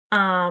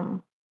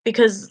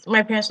 Because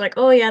my parents were like,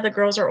 "Oh yeah, the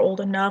girls are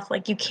old enough,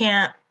 like you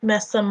can't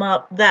mess them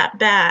up that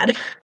bad."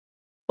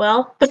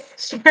 Well,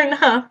 sure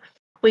enough,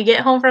 we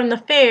get home from the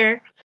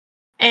fair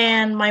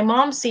and my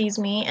mom sees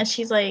me and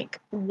she's like,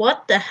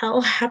 "What the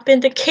hell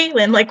happened to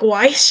Caitlin? Like,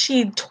 why is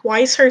she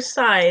twice her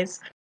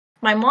size?"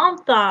 My mom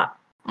thought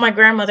my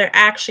grandmother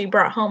actually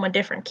brought home a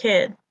different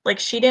kid. Like,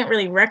 she didn't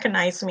really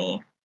recognize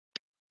me.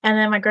 And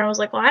then my grandma was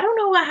like, "Well, I don't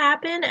know what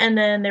happened." And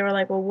then they were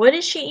like, "Well, what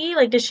did she eat?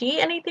 Like, did she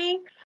eat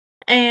anything?"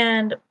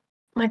 And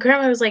my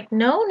grandma was like,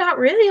 "No, not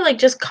really. Like,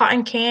 just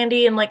cotton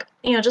candy and, like,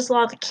 just a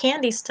lot of the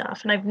candy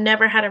stuff." And I've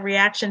never had a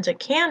reaction to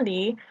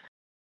candy.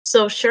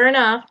 So sure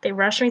enough, they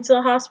rushed me to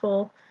the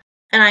hospital,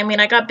 and I mean,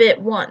 I got bit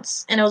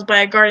once, and it was by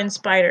a garden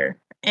spider,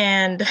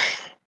 and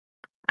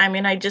I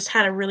mean, I just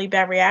had a really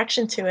bad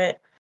reaction to it.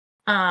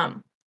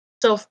 Um,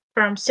 so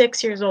from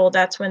 6 years old,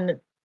 that's when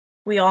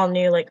we all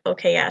knew, like,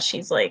 okay, yeah,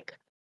 she's like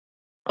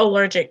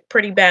allergic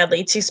pretty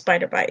badly to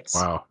spider bites.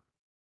 Wow.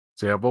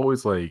 See, I've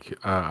always like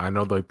I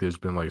know like there's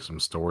been like some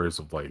stories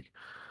of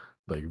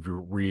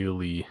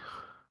really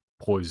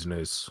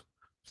poisonous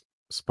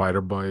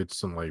spider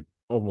bites and like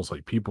almost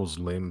like people's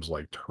limbs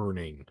like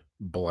turning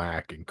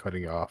black and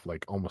cutting off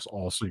like almost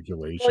all Oh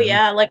circulation.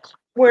 yeah, like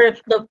where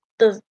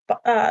the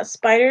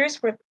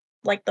spiders were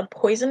like the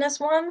poisonous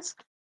ones.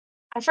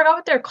 I forgot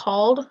what they're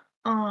called.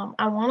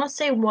 I want to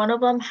say one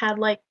of them had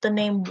like the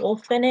name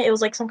wolf in it. It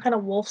was like some kind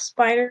of wolf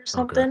spider or Okay.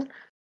 something.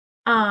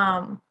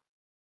 Um,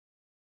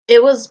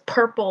 it was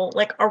purple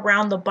like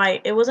around the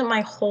bite. It wasn't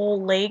my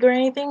whole leg or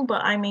anything,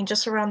 but I mean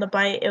just around the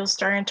bite, it was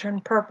starting to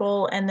turn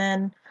purple, and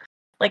then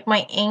like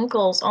my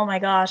ankles. Oh my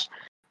gosh,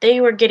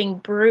 they were getting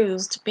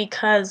bruised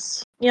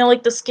because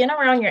like the skin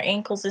around your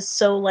ankles is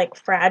so like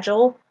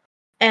fragile,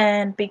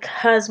 and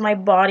because my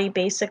body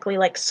basically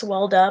like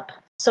swelled up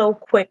so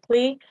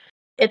quickly,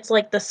 it's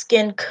like the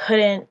skin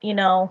couldn't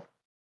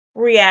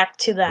react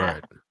to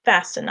Right. that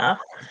fast enough.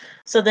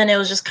 So then it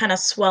was just kind of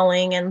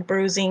swelling and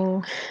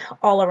bruising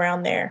all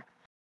around there.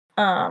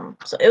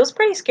 So it was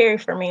pretty scary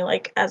for me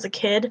like as a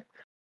kid.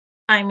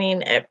 I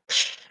mean,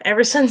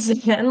 ever since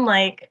then,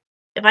 like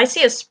if I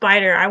see a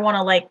spider, I want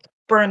to like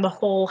burn the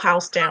whole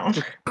house down.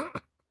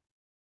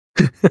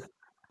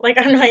 Like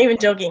I'm not even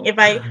joking. If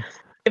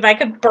I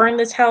could burn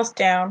this house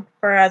down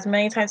for as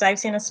many times I've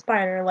seen a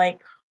spider, like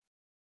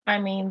I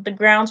mean, the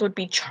grounds would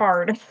be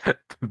charred.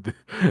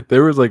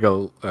 There was like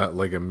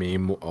a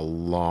meme a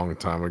long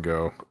time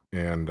ago,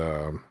 and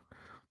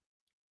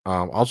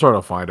I'll try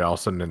to find it. I'll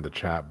send it in the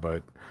chat,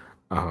 but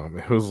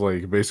it was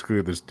like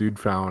basically this dude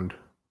found.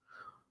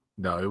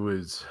 No, it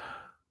was.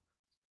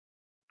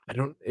 I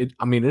don't.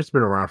 I mean, it's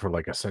been around for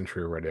like a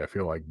century already. I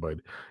feel like, but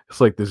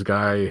it's like this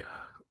guy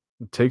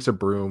takes a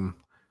broom,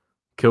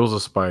 kills a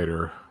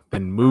spider,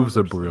 then Oh, I've moves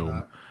the never seen broom,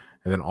 that.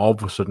 and then all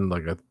of a sudden,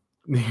 like a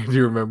do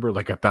you remember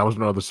like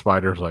 1,000 other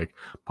spiders like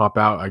pop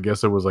out? I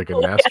guess it was like a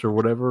Oh yeah, nest or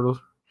whatever.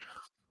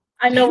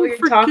 I know what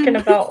you're talking Freaking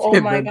about. Oh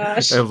and my then I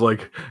gosh. was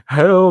like,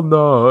 hell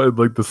no. And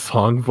like the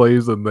song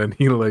plays, and then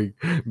he like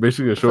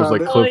basically I shows found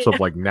like it. Oh clips yeah. of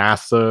like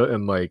NASA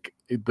and like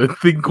the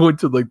thing going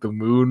to like the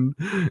moon,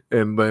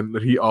 and then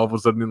he all of a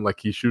sudden like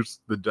he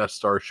shoots the Death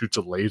Star, shoots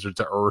a laser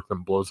to Earth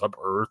and blows up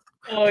Earth.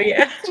 Oh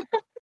yeah.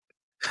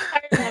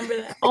 I remember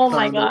that. Oh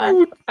my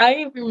Found it. gosh.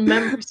 I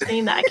remember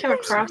seeing that. I came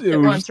across It it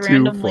was once too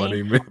randomly.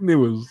 funny, man. It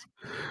was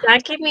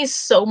That gave me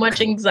so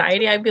much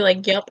anxiety. I'd be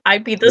like, "Yep,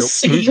 I'd be the yep,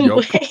 same yep.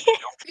 way."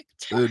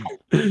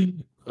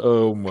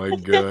 Oh my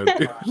god.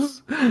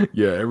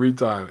 Yeah, every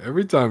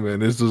time,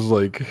 man, it's just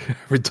like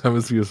every time I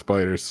see a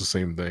spider, it's the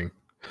same thing.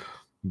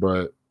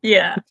 But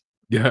Yeah.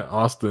 yeah,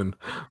 Austin.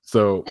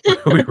 So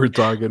we were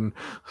talking.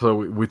 So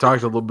we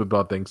talked a little bit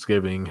about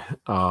Thanksgiving.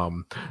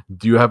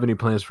 Do you have any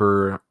plans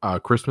for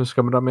Christmas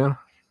coming up, man?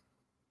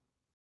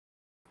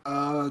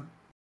 Uh,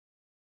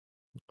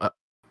 Uh,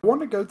 I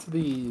want to go to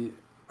the.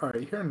 All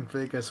right, here in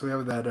Vegas, we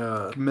have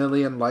that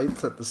Million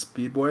Lights at the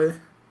Speedway.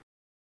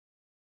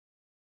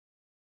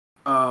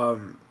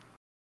 Um,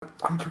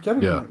 I'm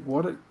forgetting yeah.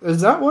 what it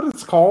is. That what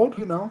it's called?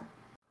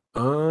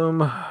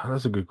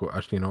 That's a good question.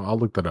 Actually, I'll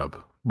look that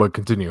up. But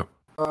continue.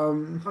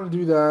 I'm gonna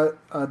do that.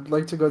 I'd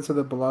like to go to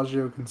the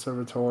Bellagio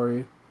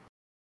Conservatory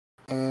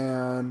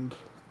and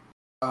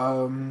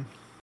um,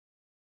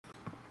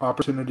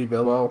 Opportunity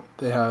Villa.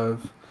 They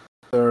have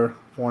their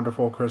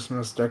wonderful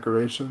Christmas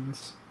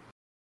decorations.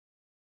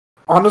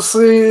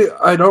 Honestly,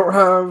 I don't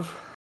have.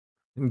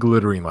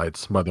 Glittering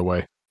lights, by the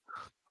way.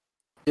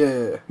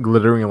 Yeah,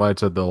 Glittering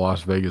lights at the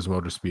Las Vegas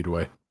Motor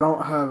Speedway. I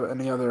don't have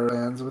any other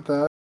plans with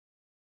that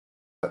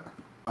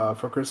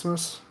for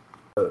Christmas.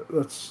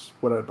 That's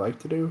what I'd like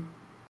to do.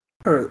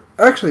 Or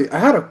actually, I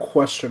had a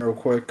question real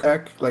quick.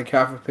 Back like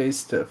half a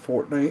pace to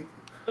Fortnite.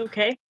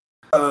 Okay.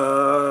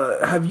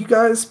 Have you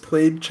guys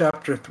played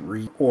Chapter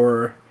 3,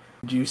 or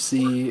did you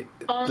see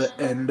the Um,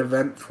 end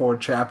event for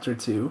Chapter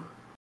 2?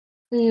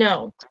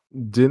 no.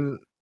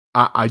 Didn't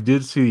I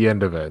did see the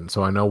end of it,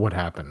 so I know what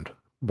happened,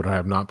 but I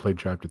have not played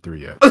chapter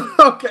 3 yet.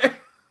 Okay.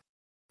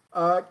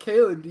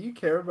 Kaylin, do you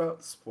care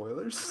about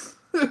spoilers?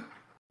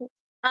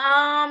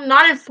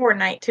 Not in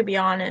Fortnite, to be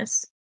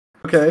honest.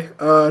 Okay,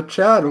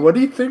 Chad, what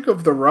do you think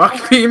of The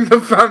Rock being the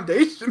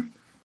foundation?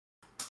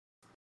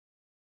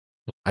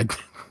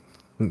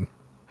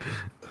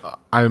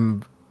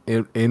 I'm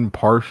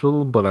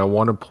impartial, but I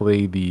want to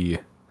play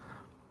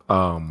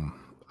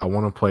I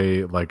want to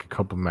play like a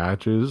couple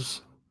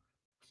matches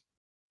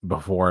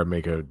before I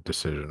make a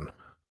decision.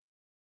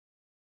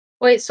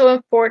 Wait, so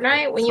in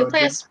Fortnite, when you So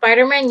play a did-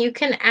 Spider-Man, you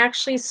can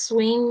actually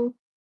swing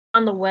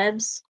on the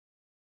webs?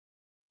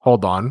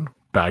 Hold on,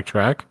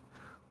 backtrack.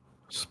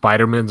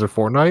 Spider-Man's a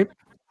Fortnite?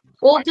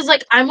 Well, because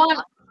like I'm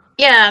on,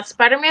 yeah,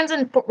 Spider-Man's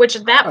in, which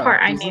that Yeah,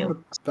 part I he's in knew.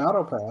 the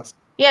Battle Pass.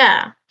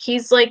 Yeah,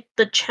 he's like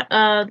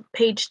the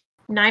page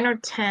 9 or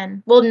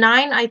 10. Well,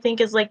 9 I think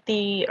is like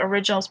the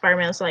original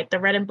Spider-Man, so like the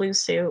red and blue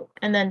suit,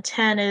 and then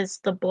 10 is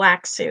the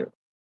black suit.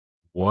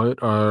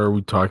 What are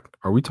we talking?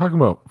 Are we talking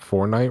about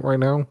Fortnite right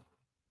now?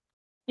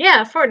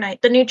 Yeah,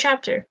 Fortnite, the new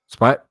chapter.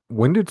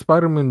 When did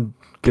Spider-Man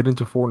get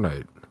into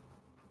Fortnite?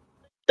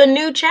 The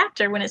new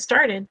chapter when it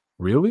started.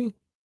 Really?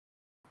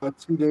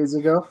 2 days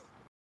ago.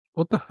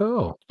 What the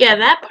hell? Yeah,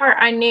 that part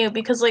I knew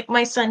because like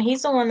my son,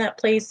 he's the one that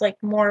plays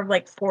like more of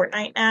like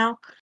Fortnite now.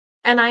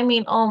 And I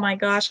mean, oh my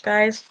gosh,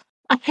 guys.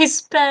 I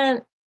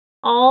spent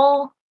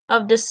all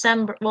of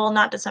December, well,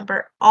 not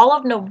December, all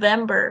of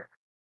November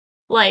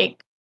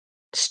like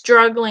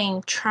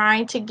struggling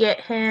trying to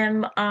get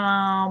him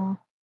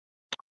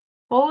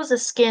what was the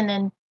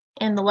skin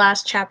in the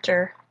last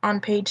chapter on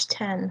page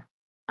 10?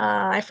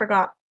 I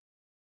forgot.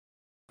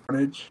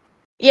 Carnage.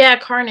 Yeah,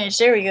 Carnage,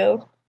 there we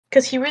go.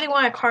 Cuz he really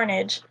wanted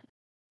Carnage.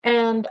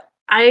 And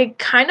I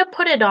kind of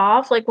put it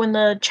off like when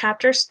the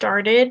chapter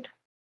started.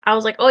 I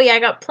was like, "Oh yeah, I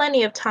got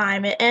plenty of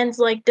time. It ends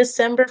like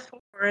December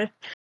 4th."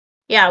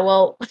 Yeah,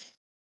 well,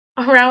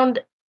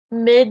 around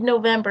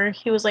mid-November,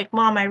 he was like,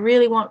 "Mom, I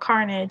really want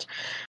Carnage."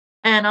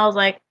 And I was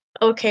like,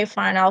 "Okay,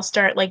 fine. I'll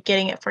start like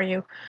getting it for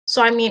you."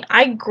 So I mean,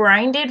 I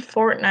grinded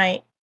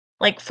Fortnite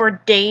like for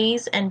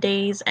days and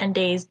days and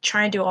days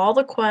trying to do all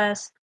the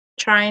quests,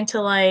 trying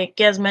to like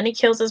get as many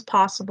kills as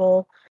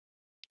possible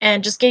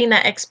and just getting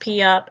that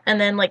XP up. And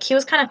then like he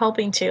was kind of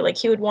helping too. Like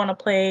he would want to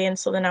play and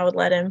so then I would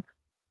let him.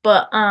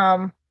 But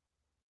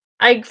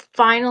I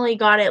finally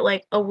got it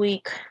like a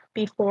week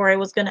before it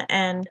was going to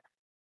end.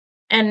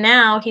 And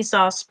now he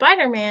saw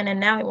Spider-Man and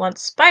now he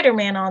wants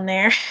Spider-Man on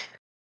there.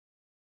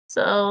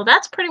 So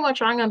that's pretty much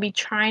what I'm going to be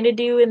trying to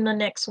do in the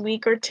next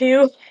week or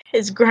two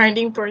is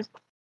grinding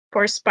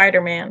for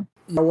Spider-Man.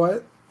 You know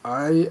what?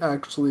 I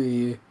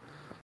actually...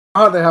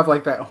 Oh, they have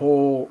like that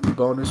whole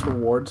bonus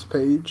rewards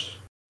page.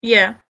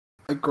 Yeah.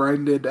 I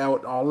grinded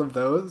out all of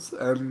those,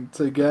 and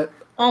to get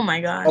Oh my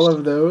gosh. all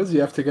of those,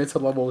 you have to get to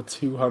level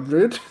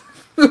 200.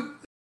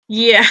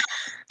 Yeah.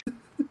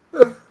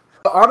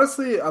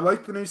 Honestly, I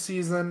like the new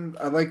season.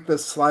 I like the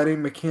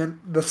sliding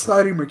The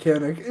sliding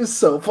mechanic is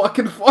so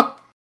fucking fun.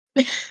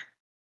 I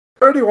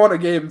already won a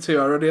game too.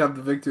 I already have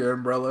the victory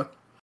umbrella.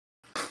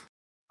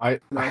 Wow,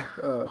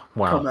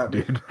 come at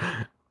me. dude.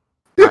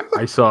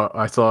 I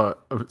saw.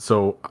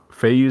 So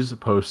FaZe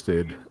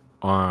posted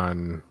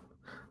on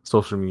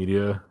social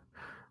media.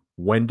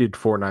 When did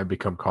Fortnite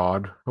become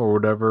COD or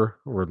whatever?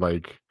 Or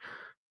like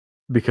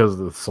because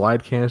of the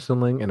slide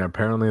canceling, and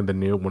apparently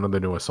one of the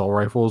new assault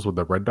rifles with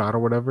the red dot or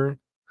whatever.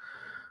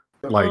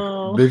 Like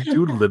Oh. this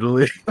dude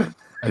literally,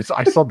 I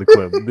saw the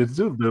clip. This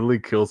dude literally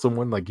killed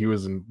someone like he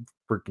was in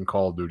freaking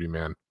Call of Duty,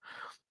 man.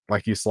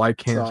 Like he slide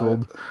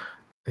canceled.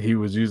 He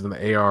was using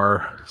the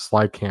AR,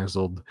 slide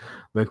canceled,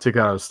 then took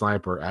out a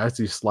sniper as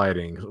he's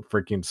sliding,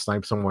 freaking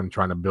sniped someone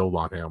trying to build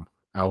on him.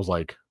 I was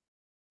like,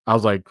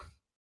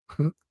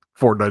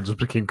 Fortnite just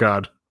became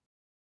God.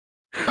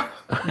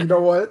 You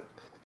know what?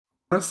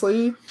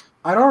 Honestly,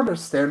 I don't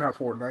understand how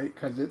Fortnite,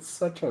 because it's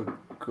such a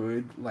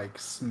good, like,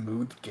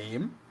 smooth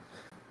game.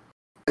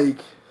 Like,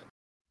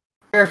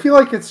 I feel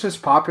like it's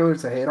just popular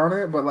to hate on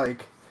it, but,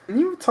 like, can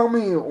you tell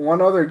me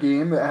one other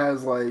game that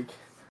has, like,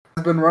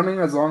 has been running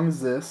as long as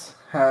this,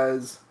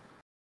 has,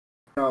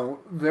 you know,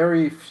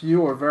 very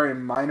few or very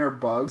minor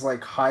bugs,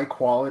 like, high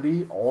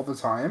quality all the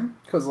time?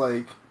 Because,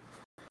 like,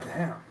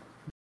 damn,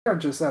 they're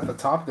just at the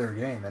top of their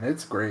game, and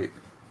it's great.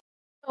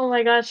 Oh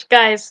my gosh,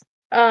 guys.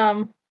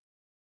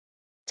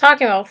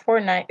 Talking about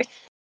Fortnite.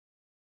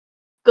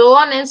 Go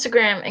on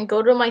Instagram and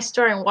go to my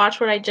story and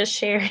watch what I just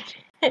shared.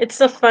 It's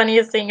the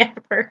funniest thing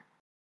ever.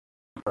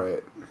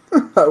 Right.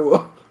 I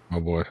will. Oh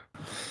boy.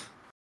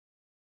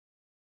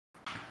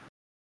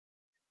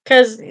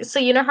 So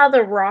you know how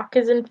The Rock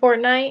is in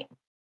Fortnite?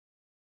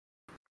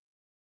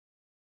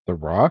 The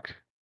Rock?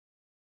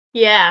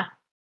 Yeah.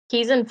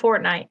 He's in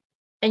Fortnite.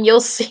 And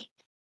you'll see.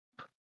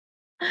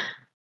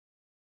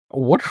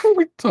 What are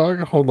we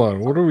talking? Hold on.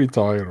 What are we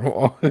talking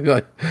about?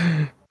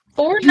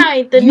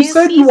 Fortnite, the You new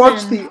said season. you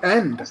watched the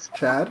end,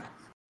 Chad.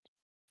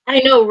 I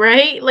know,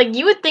 right? Like,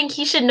 you would think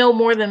he should know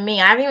more than me.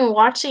 I haven't even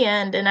watched the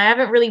end, and I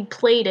haven't really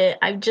played it.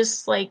 I've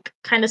just, like,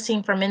 kind of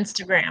seen from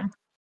Instagram.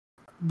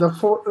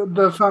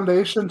 The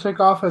Foundation took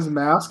off his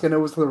mask and it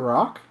was The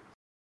Rock?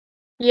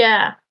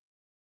 Yeah.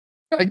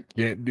 I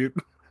can't, dude.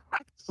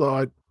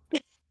 saw it.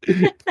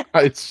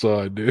 I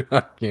saw it, dude.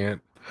 I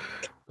can't.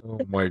 Oh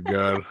my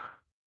god.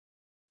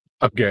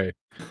 Okay.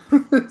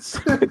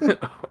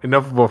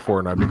 Enough about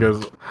Fortnite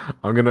because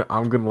I'm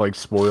gonna like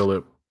spoil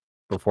it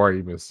before I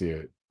even see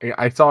it.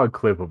 I saw a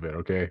clip of it,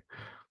 okay?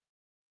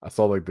 I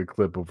saw like the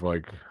clip of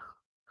like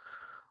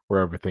where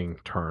everything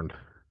turned.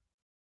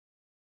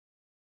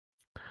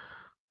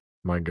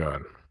 My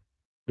god.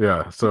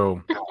 Yeah,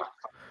 so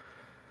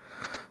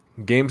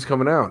games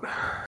coming out.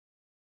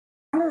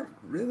 I don't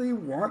really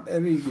want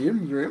any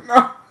games right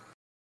now.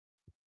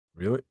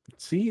 Really?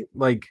 See,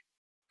 like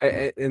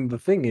and the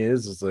thing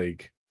is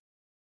like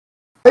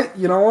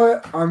You know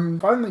what? I'm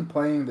finally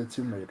playing the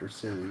Tomb Raider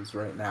series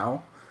right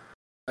now.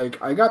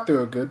 Like, I got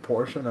through a good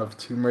portion of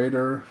Tomb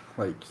Raider,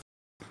 like,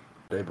 the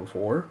day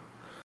before.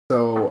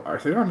 So, I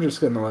think I'm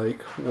just gonna,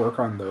 like, work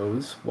on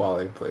those while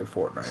I play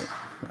Fortnite.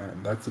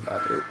 And that's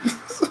about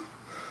it.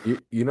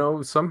 you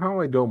know, somehow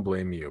I don't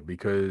blame you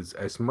because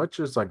as much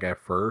as like at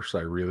first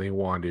I really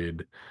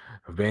wanted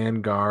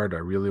Vanguard, I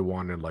really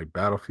wanted like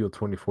Battlefield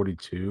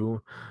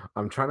 2042.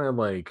 I'm trying to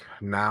like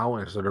now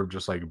instead of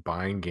just like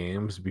buying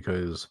games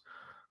because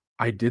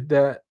I did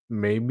that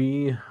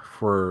maybe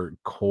for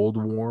Cold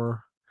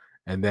War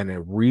and then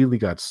it really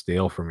got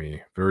stale for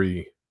me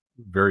very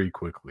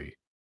quickly.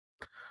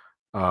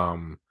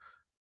 Um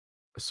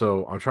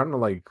so I'm trying to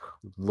like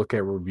look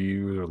at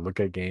reviews or look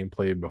at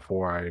gameplay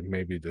before I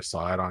maybe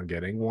decide on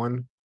getting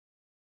one.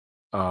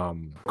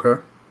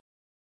 Okay.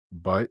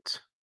 But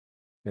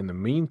in the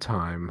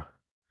meantime,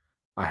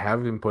 I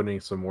have been putting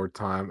some more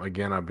time.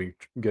 Again, I've been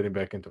getting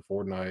back into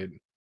Fortnite.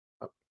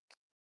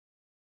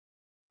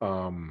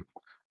 Um,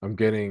 I'm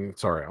getting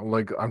sorry.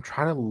 I'm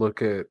trying to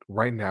look at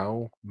right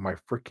now. My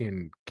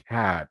freaking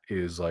cat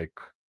is like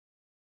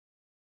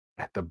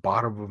at the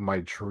bottom of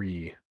my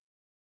tree,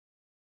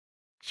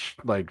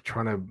 like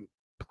trying to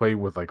play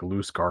with like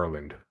loose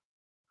garland.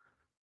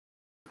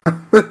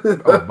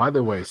 Oh, by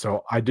the way,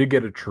 so I did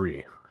get a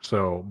tree.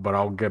 So, but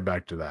I'll get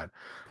back to that.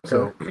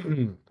 So,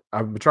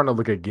 I've been trying to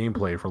look at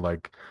gameplay for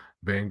like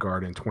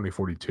Vanguard in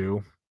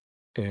 2042,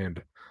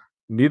 and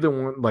neither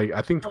one, like,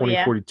 I think Oh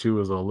yeah.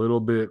 2042 is a little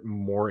bit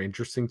more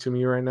interesting to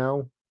me right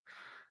now,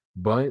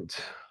 but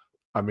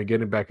I've been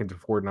getting back into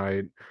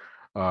Fortnite.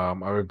 I've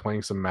been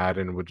playing some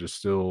Madden, which is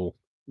still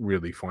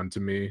really fun to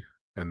me.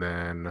 And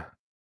then,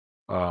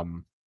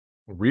 um,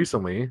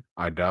 recently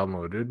I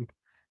downloaded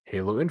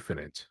Halo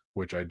Infinite,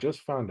 which I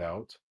just found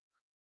out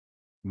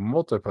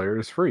multiplayer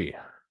is free.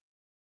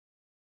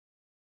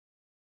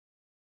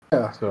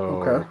 Yeah. So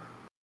Okay.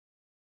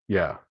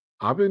 yeah,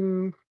 I've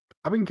been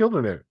I've been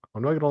killing it.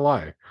 I'm not gonna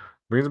lie.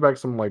 Brings back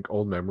some like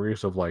old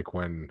memories of like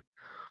when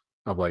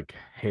of like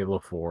Halo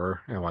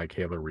 4 and like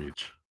Halo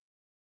Reach.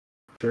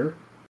 Sure.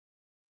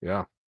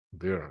 Yeah,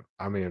 dude.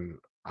 I mean,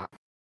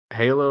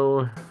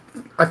 Halo.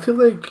 I feel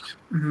like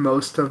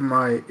most of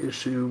my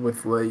issue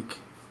with, like,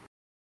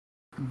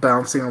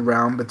 bouncing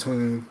around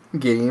between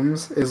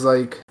games is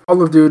like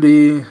Call of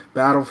Duty,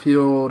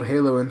 Battlefield,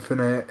 Halo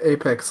Infinite,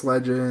 Apex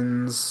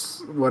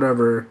Legends,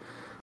 whatever.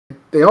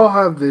 They all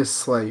have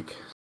this like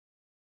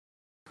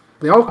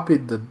they all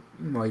copied the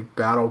like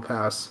battle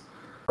pass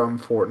from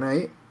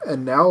Fortnite,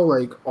 and now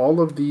like all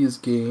of these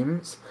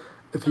games,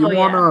 if you Oh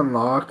want to yeah.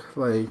 unlock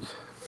like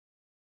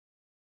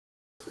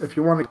if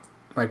you want to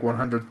like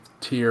 100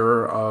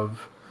 tier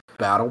of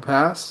battle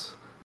pass,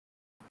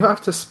 you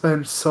have to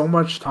spend so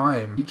much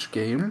time each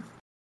game.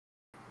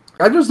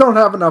 I just don't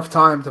have enough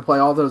time to play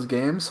all those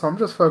games, so I'm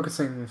just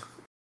focusing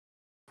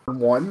on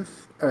one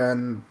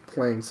and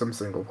playing some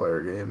single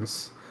player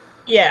games.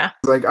 Yeah.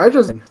 Like, I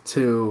just need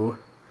to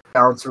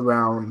bounce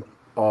around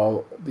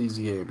all these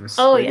games.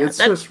 Oh Like, yeah. it's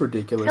That's just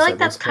ridiculous. I feel like at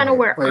this that's kind of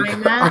point. where Like,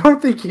 I'm I at.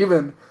 don't think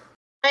even.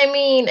 I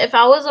mean, if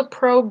I was a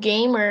pro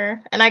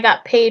gamer and I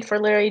got paid for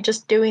literally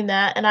just doing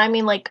that, and I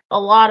mean like a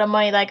lot of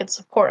money that I could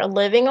support a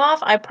living off,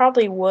 I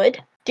probably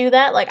would do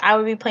that. Like I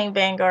would be playing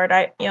Vanguard,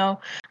 I'd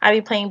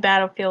be playing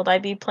Battlefield,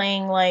 I'd be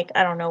playing like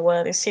I don't know what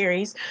other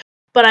series.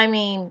 But I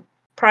mean,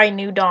 probably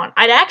New Dawn.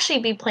 I'd actually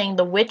be playing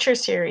the Witcher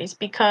series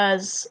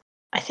because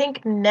I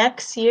think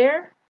next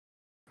year,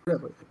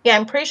 Really. yeah,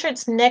 I'm pretty sure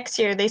it's next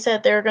year. They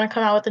said they were going to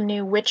come out with a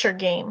new Witcher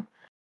game,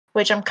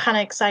 which I'm kind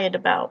of excited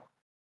about.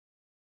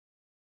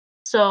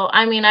 So,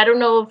 I mean, I don't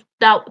know if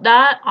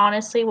that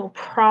honestly will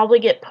probably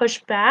get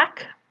pushed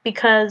back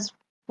because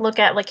look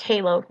at like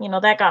Halo,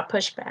 that got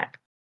pushed back.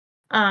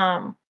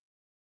 Um,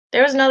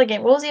 there was another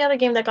game. What was the other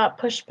game that got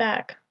pushed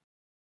back?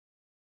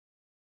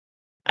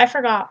 I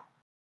forgot.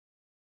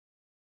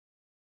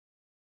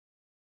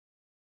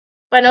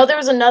 But I know there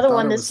was another Thought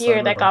one it this was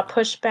year that got Cyberpunk.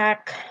 pushed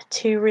back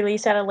to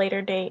release at a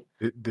later date.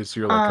 This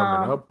year, like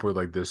coming Um, up, or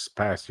like this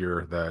past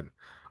year, that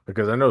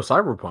because I know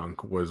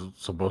Cyberpunk was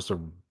supposed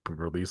to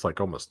release like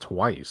almost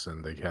twice,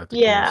 and they had to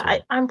yeah,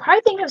 cancel, I'm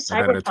probably thinking of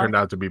and then it Cyberpunk. turned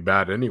out to be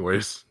bad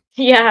anyways.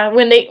 Yeah,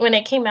 when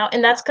it came out,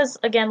 and that's because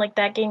again, like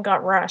that game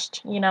got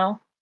rushed,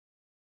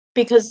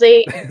 because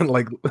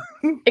Like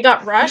it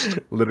got rushed.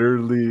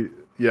 literally,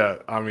 yeah.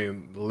 I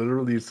mean,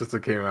 literally since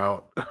it came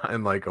out,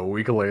 and like a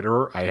week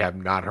later, I have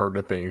not heard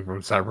a thing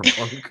from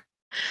Cyberpunk.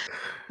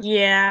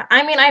 Yeah,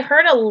 I mean, I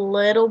heard a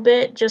little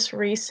bit just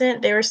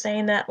recent. They were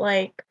saying that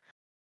like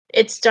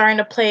it's starting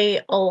to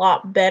play a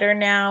lot better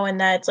now, and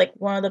that it's like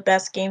one of the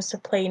best games to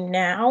play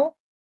now.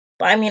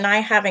 But I mean, I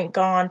haven't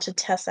gone to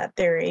test that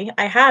theory.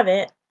 I have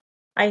it.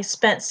 I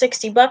spent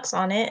 $60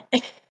 on it,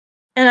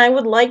 and I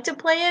would like to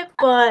play it,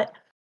 but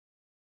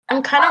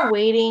I'm kind of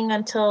waiting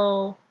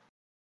until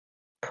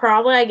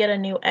probably I get a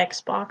new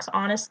Xbox,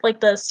 honest,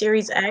 like the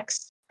Series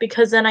X,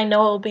 because then I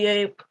know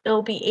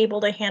it'll be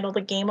able to handle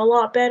the game a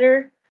lot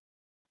better.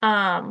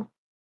 Um,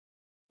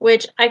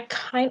 which I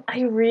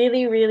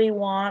really really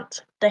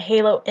want the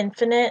Halo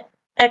Infinite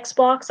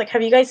Xbox. Like,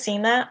 have you guys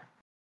seen that?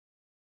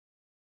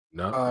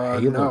 No, Halo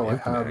No, I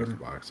Infinite haven't.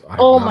 Xbox. I have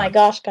Oh my not.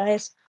 gosh,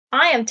 guys.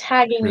 I am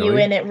tagging you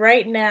Really? in it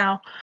right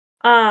now.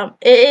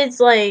 It is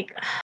like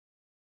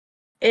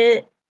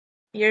it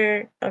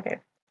you're okay.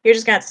 You're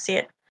just gonna have to see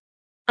it.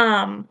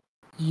 Um,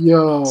 so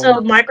Yo.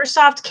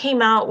 Microsoft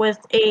came out with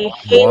a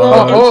Halo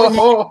What?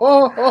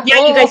 Infinite.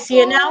 Yeah, you guys see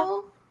it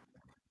now?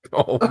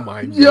 Oh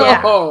my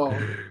Yeah. god.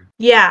 Yo.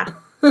 Yeah.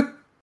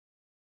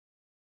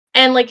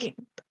 And like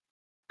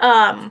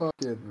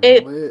Fucking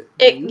it lit,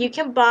 you dude.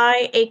 can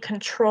buy a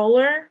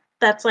controller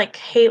that's like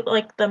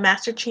like the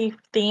Master Chief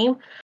theme,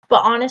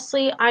 but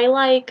honestly, I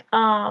like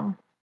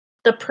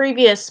the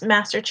previous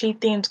Master Chief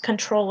themed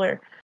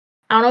controller.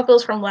 I don't know if it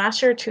was from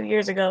last year or 2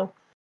 years ago.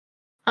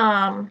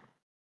 Um,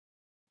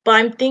 but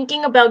I'm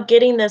thinking about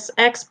getting this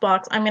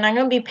Xbox. I mean, I'm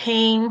gonna be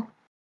paying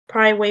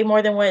probably way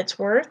more than what it's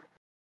worth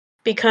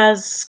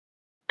because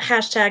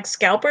hashtag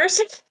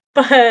scalpers.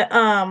 But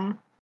on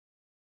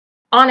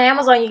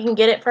Amazon you can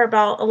get it for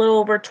about a little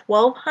over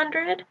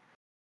 1,200.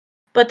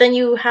 But then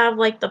you have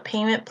like the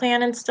payment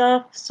plan and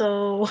stuff.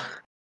 So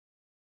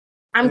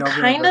I'm Hey, I'll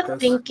be right kind back, of guys.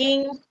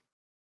 thinking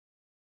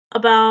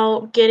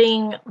about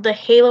getting the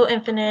Halo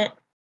Infinite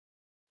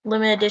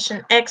limited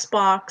edition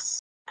Xbox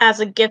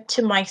as a gift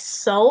to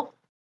myself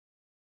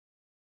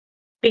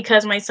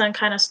because my son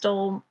kind of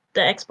stole the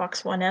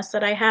Xbox One S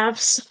that I have.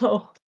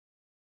 So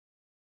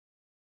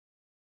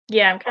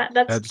yeah, that's kind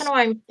That's of what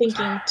I'm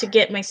thinking to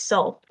get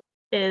myself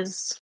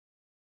is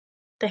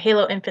the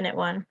Halo Infinite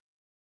one.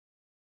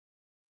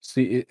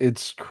 see,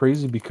 it's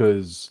crazy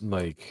because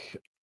like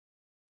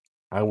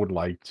I would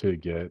like to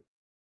get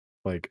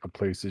like a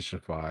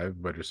PlayStation 5,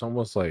 but it's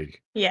almost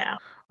like Yeah.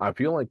 I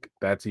feel like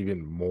that's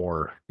even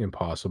more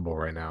impossible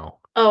right now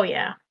Oh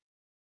yeah.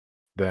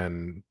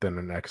 than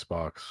an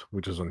Xbox,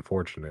 which is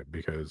unfortunate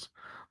because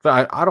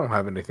I don't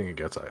have anything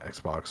against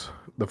Xbox.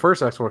 The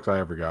first Xbox I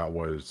ever got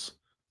was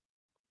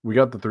we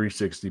got the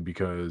 360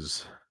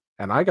 because,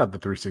 and I got the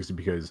 360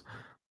 because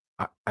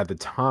at the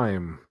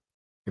time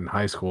in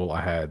high school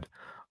I had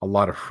a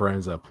lot of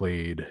friends that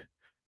played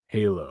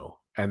Halo,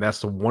 and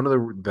that's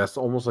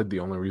almost like the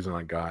only reason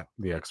I got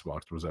the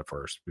Xbox was at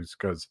first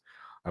because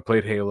I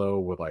played Halo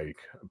with like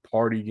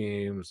party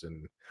games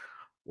and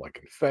like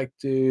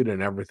Infected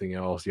and everything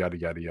else, yada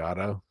yada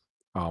yada.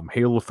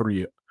 Halo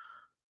 3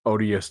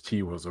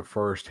 ODST was the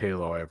first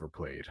Halo I ever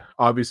played.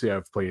 Obviously,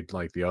 I've played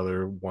like the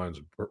other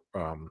ones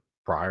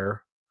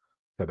prior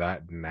to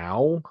that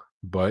now,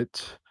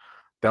 but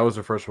that was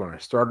the first one I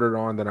started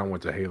on. Then I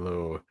went to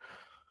Halo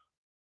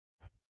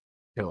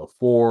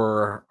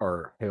 4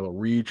 or Halo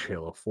Reach,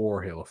 Halo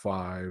 4, Halo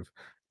 5,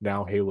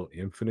 now Halo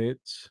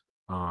Infinite.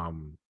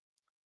 Um,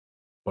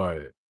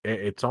 but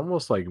it's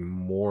almost like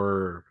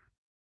more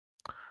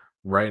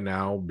right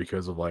now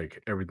because of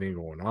like everything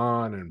going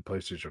on and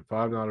PlayStation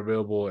 5 not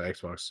available,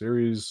 Xbox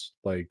Series,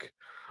 like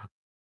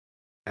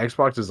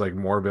Xbox is like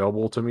more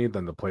available to me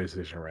than the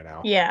PlayStation right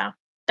now. Yeah.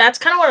 That's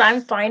kind of what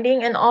I'm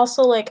finding. And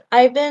also, like,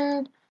 I've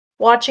been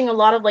watching a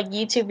lot of like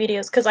YouTube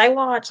videos because I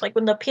watched like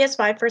when the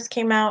PS5 first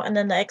came out and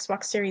then the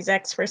Xbox Series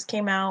X first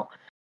came out.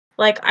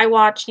 Like, I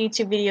watched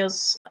YouTube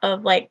videos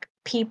of like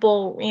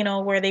people,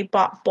 where they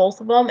bought both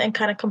of them and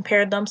kind of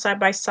compared them side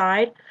by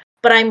side.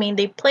 But I mean,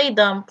 they played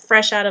them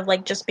fresh out of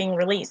like just being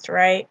released,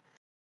 right?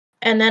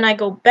 And then I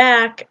go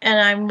back and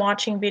I'm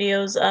watching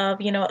videos of,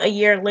 a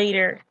year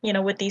later,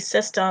 with these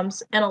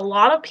systems. And a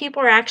lot of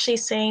people are actually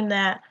saying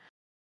that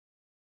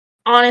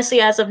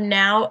honestly, as of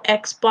now,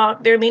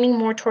 Xbox, they're leaning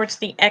more towards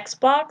the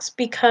Xbox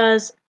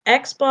because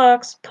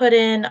Xbox put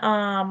in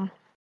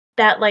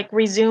that like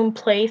resume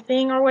play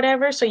thing or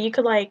whatever. So you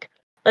could like,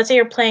 let's say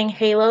you're playing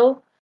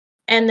Halo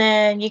and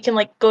then you can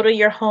like go to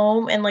your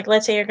home and like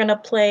let's say you're gonna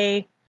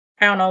play,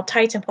 I don't know,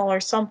 Titanfall or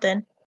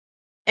something.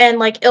 And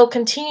like it'll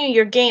continue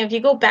your game. If you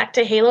go back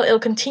to Halo, it'll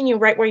continue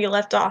right where you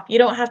left off. You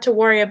don't have to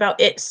worry about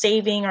it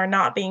saving or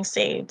not being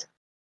saved.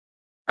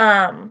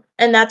 And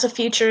that's a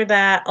feature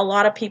that a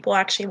lot of people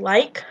actually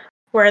like,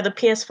 where the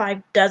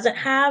PS5 doesn't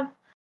have.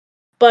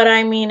 But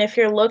I mean, if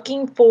you're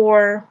looking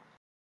for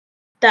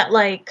that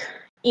like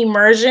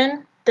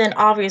immersion, then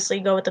obviously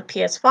go with the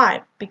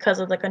PS5 because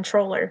of the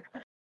controller.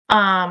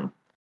 Um,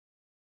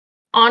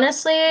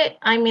 honestly,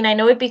 I mean, I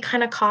know it'd be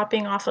kind of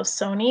copying off of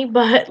Sony,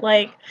 but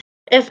like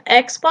if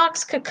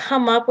Xbox could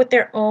come up with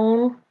their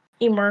own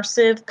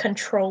immersive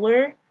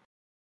controller,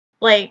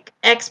 like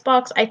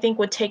Xbox, I think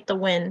would take the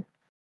win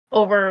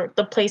over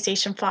the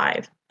PlayStation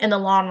 5 in the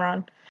long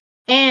run.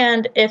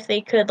 and if they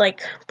could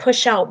like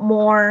push out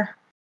more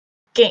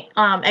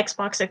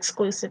Xbox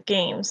exclusive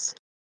games,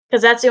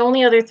 because that's the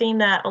only other thing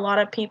that a lot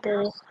of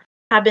people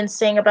have been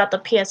saying about the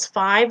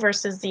PS5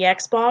 versus the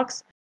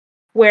Xbox,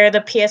 where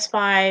the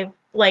PS5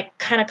 like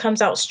kind of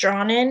comes out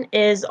strong in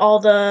is all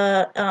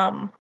the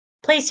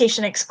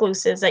PlayStation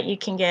exclusives that you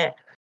can get,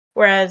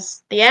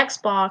 whereas the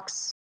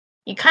Xbox,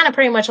 you kind of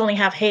pretty much only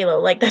have Halo.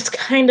 Like that's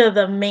kind of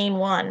the main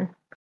one.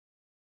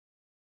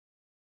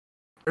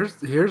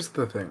 Here's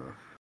the thing.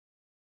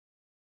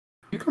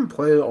 You can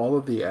play all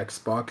of the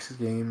Xbox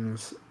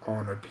games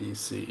on a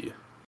PC.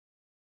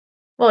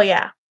 Well,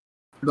 yeah.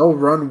 They'll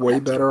run way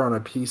better on a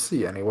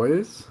PC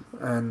anyways.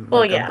 And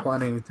Well, like yeah. I'm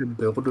planning to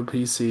build a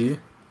PC.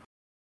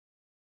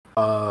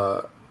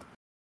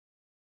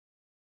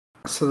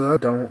 So that I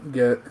don't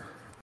get.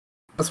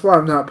 That's why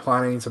I'm not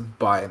planning to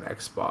buy an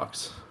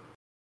Xbox.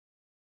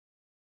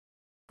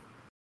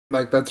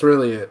 Like that's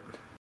really it.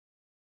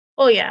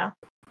 Oh yeah.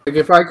 Like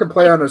if I could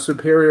play on a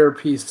superior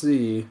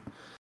PC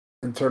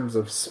in terms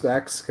of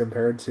specs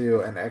compared to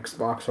an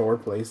Xbox or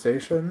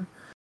PlayStation,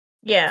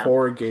 Yeah.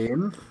 for a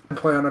game, I'd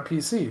play on a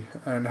PC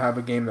and have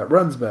a game that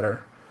runs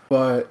better.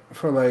 But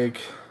for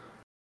like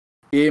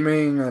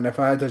gaming, and if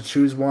I had to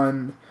choose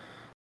one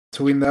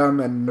between them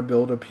and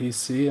build a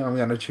PC, I'm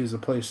gonna choose a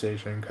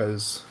PlayStation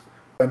because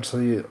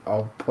eventually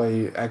I'll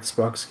play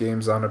Xbox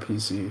games on a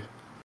PC.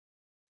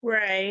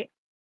 Right.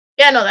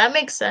 Yeah, no, that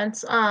makes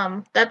sense.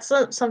 That's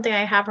something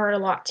I have heard a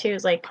lot too.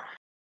 Is like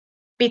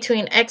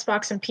between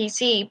Xbox and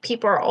PC,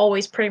 people are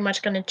always pretty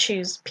much going to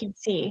choose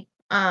PC.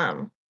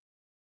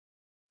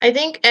 I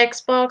think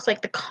Xbox,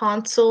 like the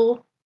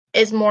console,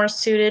 is more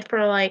suited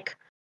for like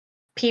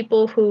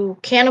people who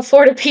can't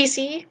afford a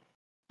PC.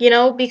 You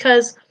know,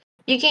 because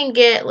you can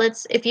get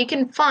if you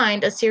can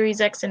find a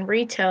Series X in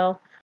retail,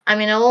 I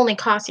mean, it'll only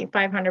cost you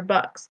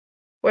 $500.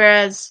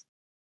 Whereas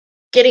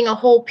getting a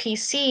whole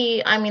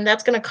PC, I mean,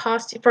 that's going to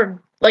cost you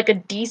for like a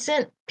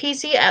decent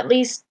PC at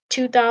least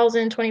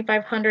 2,000,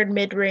 2,500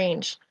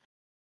 mid-range.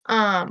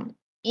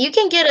 You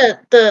can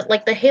get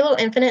the Halo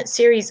Infinite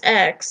Series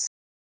X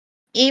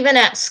even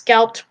at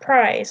scalped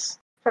price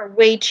for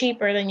way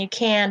cheaper than you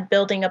can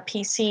building a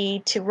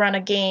PC to run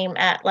a game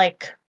at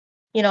like,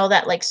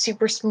 that like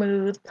super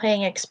smooth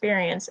playing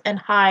experience and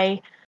high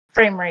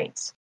frame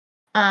rates.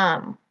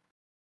 I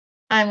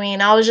mean,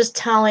 I was just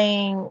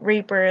telling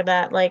Reaper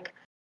that like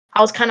I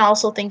was kind of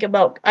also thinking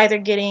about either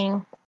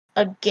getting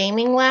a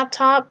gaming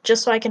laptop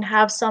just so I can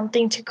have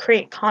something to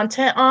create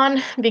content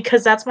on,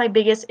 because that's my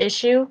biggest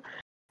issue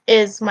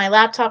is my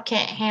laptop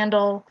can't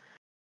handle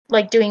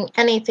like doing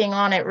anything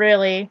on it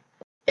really.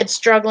 It's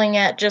struggling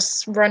at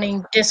just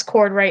running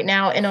Discord right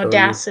now in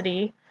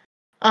Audacity.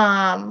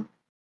 And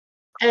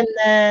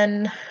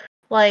then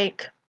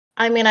like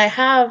I mean I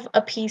have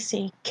a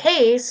PC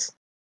case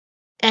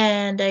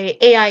and a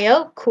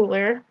AIO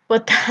cooler,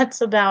 but that's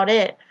about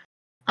it.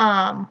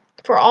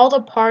 For all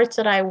the parts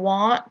that I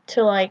want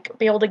to like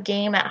be able to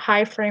game at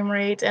high frame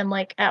rates and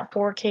like at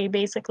 4K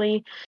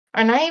basically,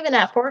 or not even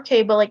at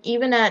 4K, but like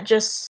even at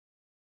just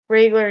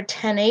regular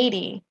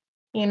 1080,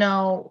 I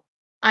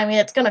mean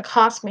it's gonna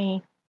cost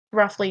me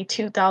roughly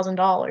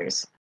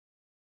 $2,000.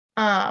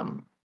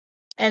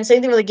 And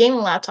same thing with a gaming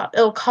laptop.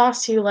 It'll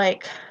cost you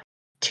like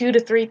 $2,000 to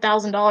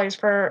 $3,000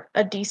 for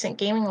a decent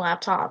gaming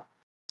laptop.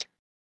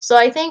 So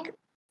I think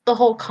the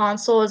whole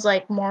console is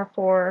like more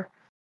for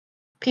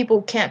people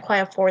who can't quite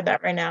afford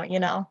that right now,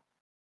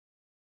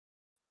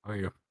 Oh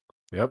yeah.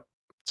 Yep.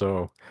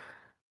 So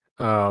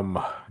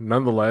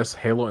nonetheless,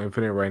 Halo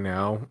Infinite right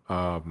now,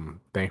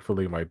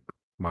 thankfully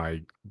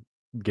my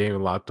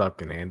gaming laptop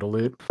can handle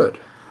it. Good.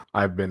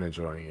 I've been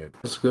enjoying it.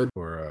 That's good.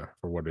 For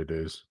what it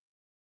is.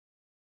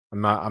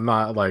 I'm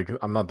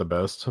not the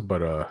best,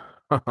 but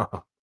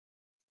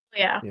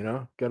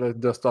Yeah. Gotta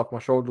dust off my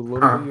shoulder a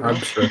little bit, I'm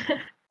sure.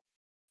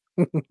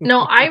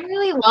 No, I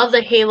really love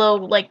the Halo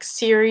like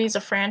series,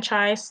 a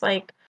franchise.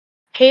 Like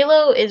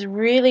Halo is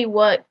really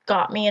what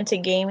got me into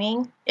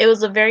gaming.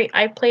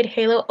 I played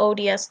Halo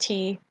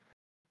ODST.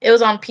 It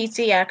was on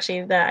PC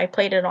actually that I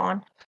played it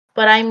on.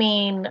 But I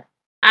mean,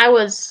 I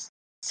was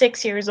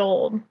 6 years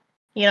old,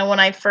 when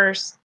I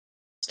first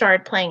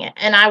started playing it,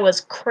 and I was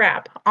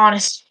crap,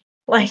 honestly.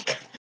 Like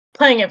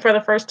playing it for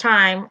the first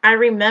time, I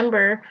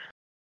remember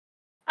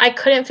I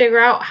couldn't figure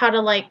out how to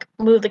like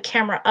move the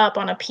camera up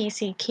on a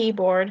PC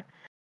keyboard,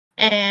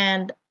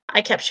 and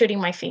I kept shooting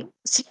my feet.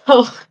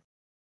 So,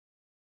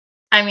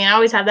 I mean, I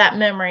always have that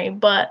memory,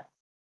 but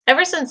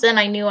ever since then,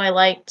 I knew I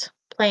liked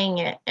playing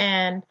it.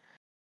 And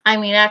I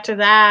mean, after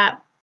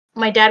that,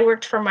 my dad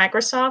worked for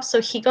Microsoft,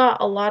 so he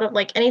got a lot of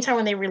like anytime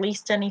when they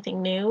released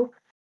anything new,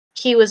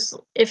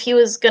 if he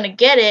was gonna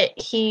get it,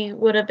 he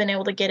would have been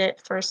able to get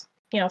it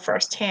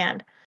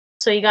firsthand.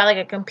 So he got like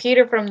a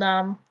computer from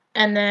them,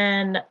 and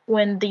then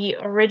when the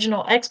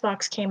original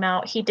Xbox came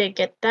out, he did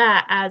get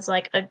that as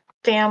like a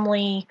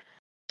family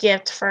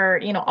gift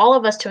for all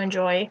of us to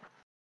enjoy.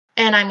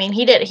 And I mean,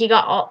 he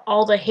got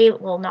all the Halo,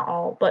 well, not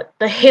all, but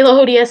the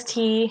Halo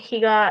ODST. He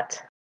got,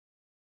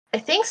 I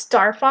think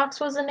Star Fox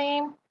was the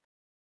name.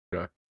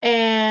 Yeah.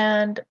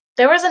 And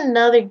There was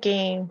another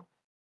game.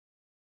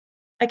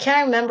 I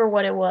can't remember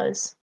what it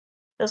was.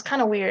 It was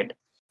kind of weird.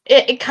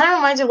 It kind of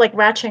reminds me of like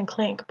Ratchet and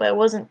Clank, but it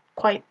wasn't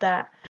quite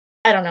that.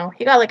 I don't know.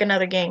 He got like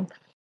another game.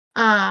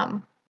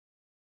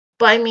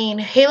 But I mean,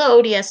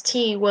 Halo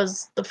ODST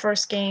was the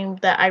first game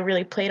that I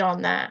really played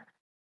on that.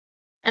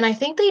 And I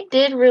think they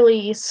did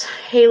release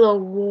Halo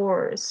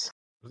Wars,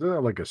 Wasn't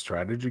that like a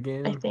strategy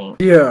game? I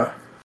think. Yeah.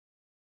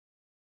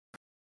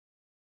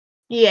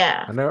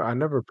 Yeah. I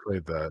never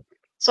played that.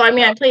 So I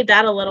mean, I played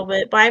that a little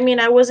bit, but I mean,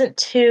 I wasn't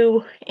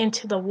too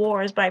into the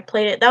wars, but I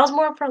played it. That was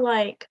more for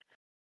like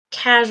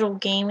casual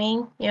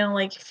gaming, you know,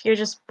 like if you're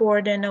just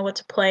bored and know what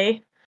to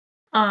play.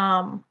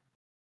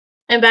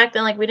 And back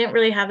then, like we didn't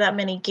really have that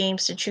many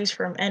games to choose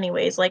from,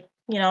 anyways. Like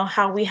you know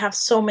how we have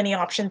so many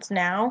options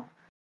now.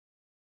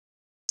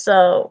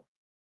 So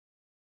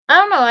I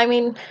don't know. I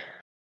mean,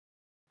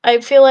 I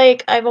feel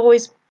like I've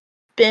always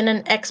been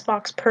an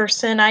Xbox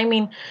person. I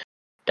mean,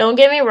 don't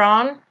get me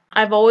wrong.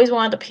 I've always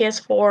wanted the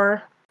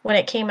PS4 when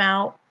it came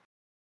out.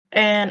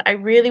 And I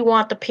really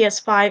want the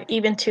PS5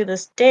 even to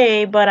this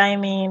day, but I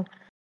mean,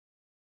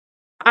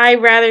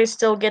 I'd rather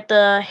still get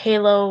the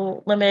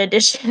Halo Limited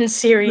Edition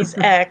Series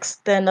X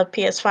than the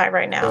PS5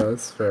 right now. Yeah,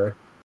 that's fair.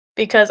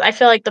 Because I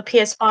feel like the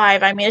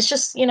PS5, I mean, it's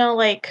just, you know,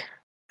 like,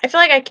 I feel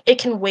like it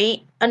can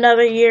wait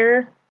another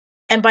year,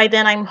 and by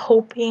then I'm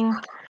hoping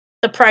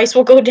the price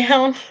will go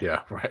down.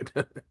 Yeah, right.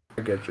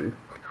 I get you.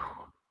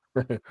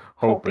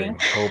 Hoping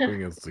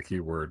is the key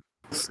word.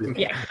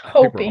 Yeah, I think we're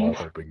all hoping.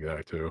 hoping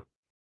that too.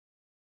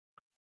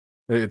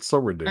 It's so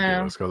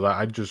ridiculous because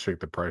I just checked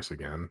the price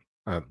again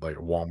at like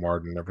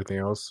Walmart and everything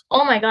else.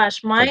 Oh my gosh,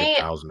 It's like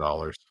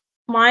 $1,000.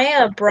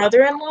 my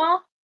brother-in-law,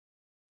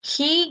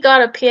 he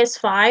got a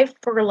PS5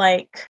 for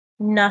like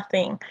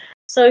nothing.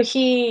 So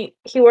he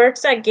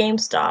works at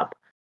GameStop.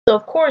 So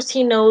of course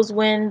he knows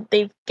when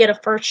they get a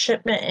first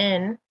shipment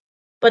in.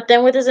 But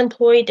then with his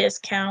employee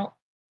discount,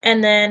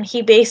 and then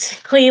he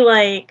basically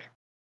like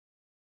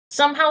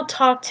somehow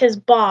talked his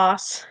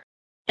boss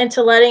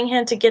into letting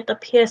him to get the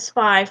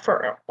PS5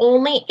 for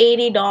only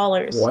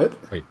 $80.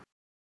 What?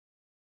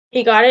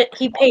 He got it.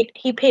 He paid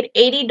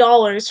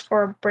 $80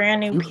 for a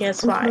brand new You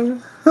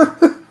PS5.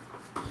 fucking-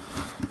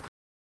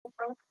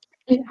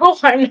 No,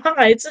 I'm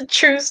not. It's a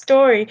true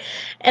story.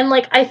 And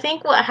like I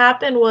think what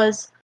happened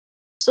was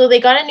so they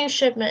got a new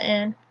shipment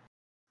in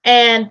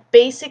and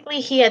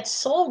basically he had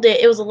sold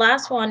it. It was the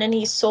last one and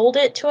he sold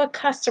it to a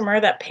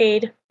customer that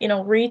paid, you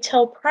know,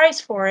 retail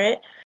price for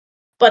it.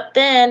 But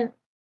then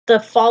the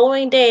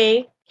following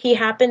day he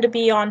happened to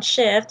be on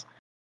shift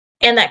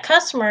and that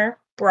customer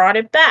brought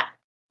it back,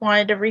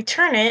 wanted to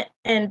return it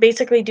and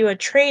basically do a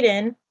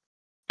trade-in.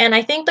 And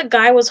I think the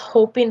guy was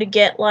hoping to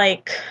get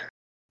like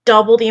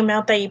double the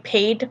amount that he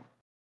paid,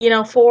 you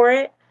know, for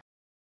it.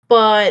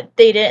 But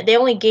they didn't. They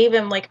only gave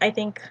him like I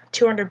think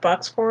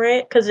 $200 for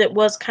it because it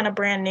was kind of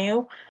brand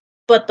new.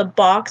 But the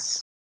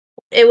box,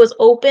 it was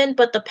open,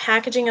 but the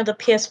packaging of the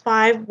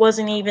PS5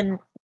 wasn't even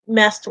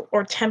messed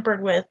or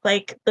tempered with.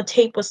 Like the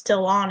tape was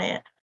still on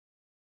it.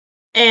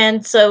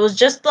 And so it was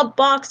just the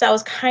box that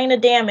was kind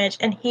of damaged,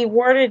 and he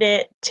worded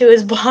it to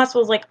his boss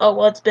was like, "Oh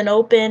well, it's been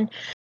open.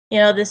 You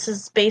know, this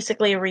is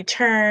basically a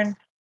return."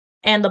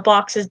 And the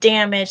box is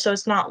damaged, so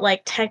it's not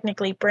like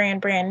technically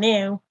brand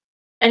new.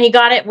 And he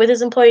got it with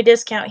his employee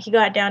discount. He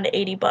got it down to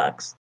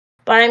 $80.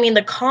 But I mean,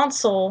 the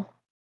console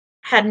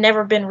had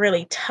never been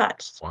really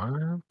touched.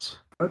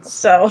 What?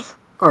 So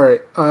All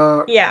right.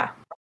 yeah.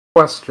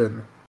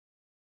 Question: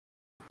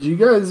 would you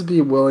guys be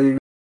willing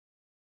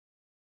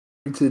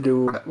to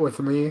do that with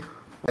me?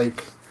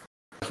 Like,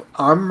 if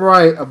I'm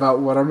right about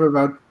what I'm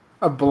about,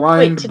 a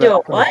blind Wait, to do bet a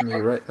with what? me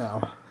right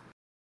now.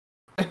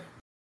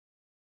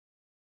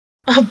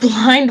 A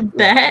blind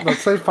bet?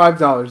 Let's say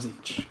 $5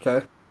 each.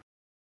 Okay.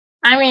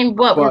 I mean,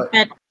 what? We're But-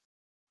 bet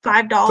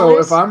 $5? So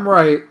if I'm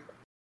right,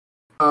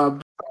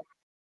 both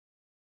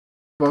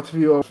of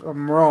you, if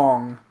I'm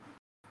wrong,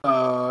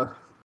 I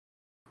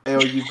owe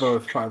you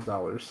both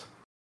 $5.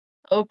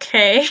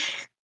 Okay.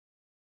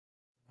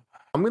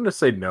 I'm gonna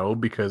say no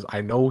because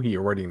I know he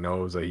already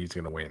knows that he's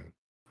gonna win.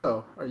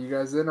 So, are you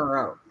guys in or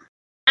out?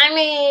 I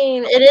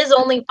mean, it is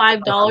only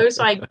 $5,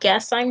 so I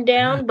guess I'm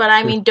down. But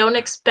I mean, don't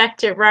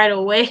expect it right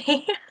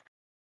away.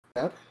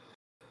 Dad,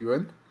 you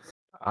in?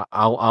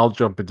 I'll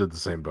jump into the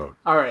same boat.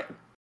 All right.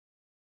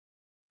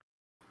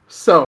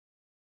 So,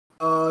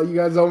 you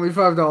guys owe me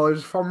 $5.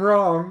 If I'm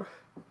wrong,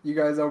 you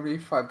guys owe me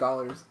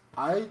 $5.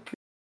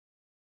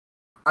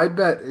 I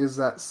bet is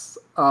that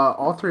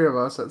all three of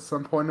us at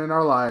some point in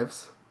our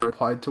lives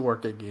applied to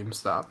work at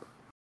GameStop.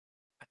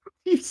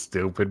 You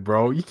stupid,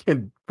 bro. You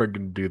can't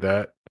freaking do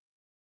that.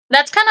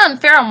 That's kind of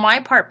unfair on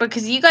my part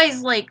because you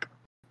guys like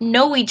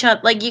know each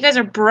other. Like you guys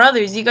are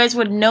brothers. You guys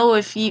would know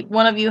if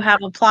one of you have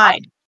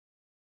applied.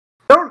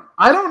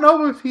 I don't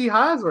know if he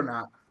has or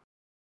not.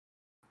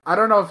 I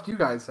don't know if you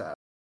guys have.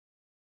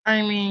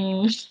 I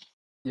mean,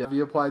 Yeah, have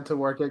you applied to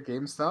work at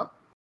GameStop?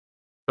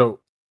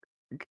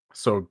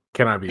 So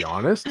can I be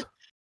honest?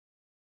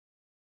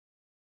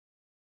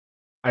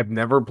 I've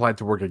never applied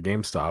to work at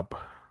GameStop,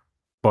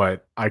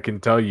 but I can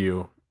tell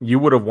you You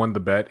would have won the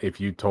bet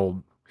if you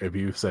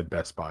said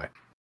Best Buy.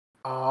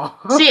 Oh.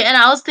 See, and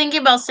I was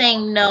thinking about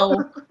saying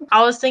no.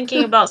 I was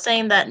thinking about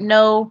saying that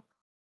no,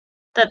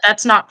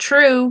 that's not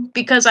true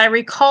because I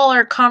recall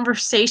our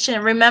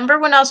conversation. Remember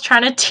when I was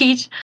trying to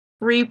teach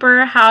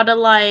Reaper how to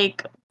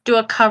like do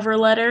a cover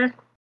letter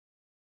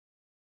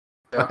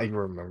Yeah. I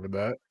remember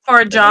that. for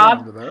a I job?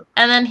 remember that.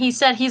 And then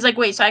he's like,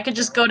 wait, so I could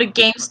just go to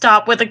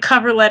GameStop with a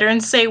cover letter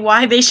and say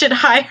why they should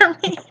hire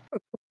me?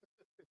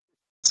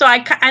 So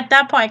at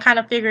that point, I kind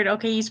of figured,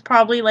 okay, he's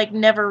probably like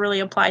never really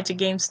applied to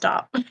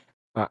GameStop.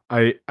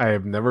 I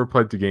have never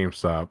applied to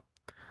GameStop.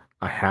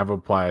 I have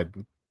applied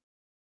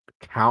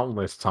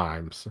countless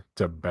times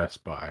to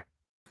Best Buy.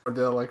 For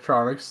the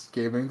electronics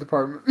gaming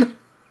department.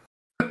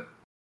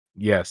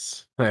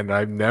 Yes, and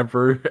I've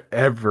never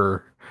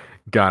ever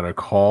got a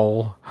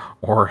call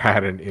or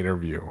had an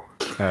interview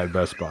at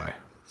Best Buy.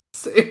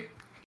 See?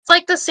 It's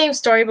like the same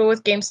story, but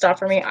with GameStop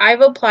for me. I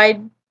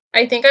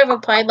think I've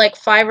applied like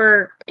 5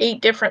 or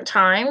 8 different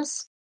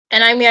times.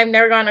 And I mean, I've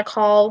never gotten a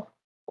call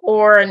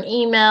or an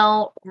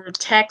email or a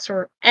text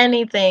or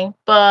anything.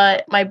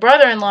 But my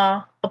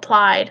brother-in-law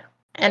applied,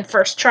 and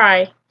first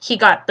try, he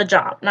got the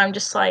job. And I'm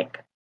just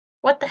like,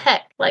 what the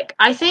heck? Like,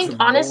 I think,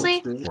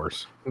 honestly, Of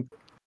course.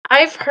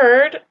 I've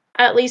heard,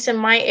 at least in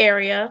my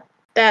area,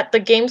 that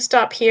the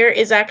GameStop here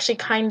is actually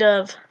kind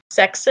of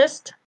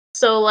sexist.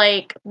 So,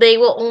 like, they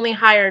will only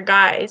hire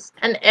guys.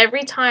 And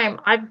every time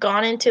I've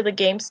gone into the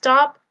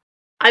GameStop,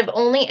 I've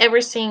only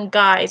ever seen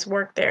guys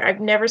work there.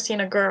 I've never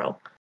seen a girl.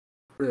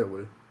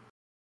 Really?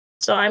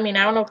 So, I mean,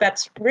 I don't know if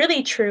that's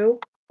really true,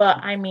 but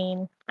I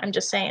mean, I'm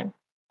just saying.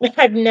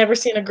 I've never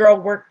seen a girl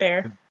work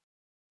there.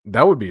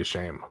 That would be a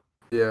shame.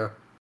 Yeah.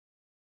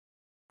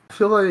 I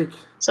feel like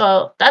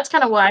So, that's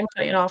kind of what I'm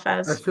putting it off I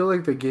as. feel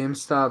like the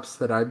GameStops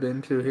that I've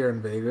been to here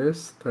in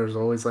Vegas, there's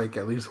always like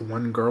at least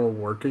one girl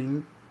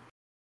working.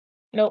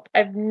 Nope,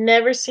 I've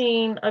never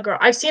seen a girl.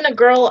 I've seen a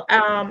girl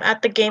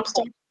at the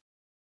GameStop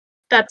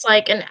that's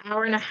like an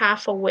hour and a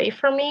half away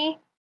from me.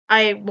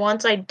 I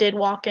did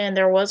walk in,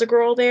 there was a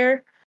girl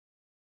there.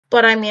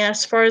 But I mean,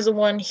 as far as the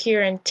one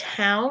here in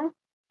town,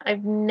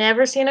 I've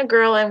never seen a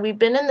girl, and we've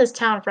been in this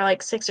town for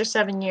like 6 or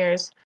 7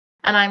 years.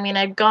 And I mean,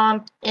 I've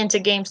gone into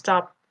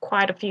GameStop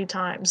quite a few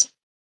times.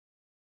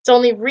 It's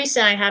only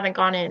recent I haven't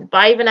gone in. But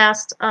I even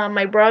asked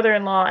my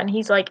brother-in-law, and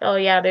he's like, "Oh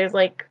yeah, there's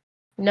like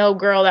no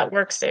girl that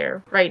works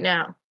there right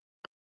now."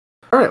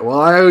 All right, well,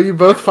 I owe you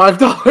both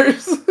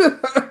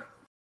 $5.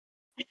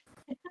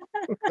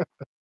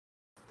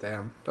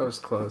 Damn, that was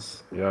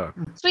close. Yeah.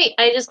 Sweet,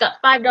 I just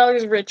got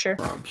 $5 richer.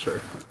 Oh, I'm sure.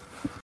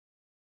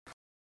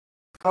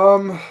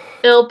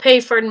 It'll pay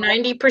for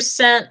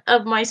 90%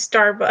 of my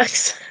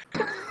Starbucks.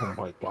 Oh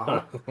my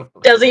Wow. god.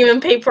 Doesn't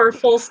even pay for a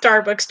full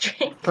Starbucks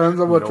drink.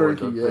 Depends on what You know drink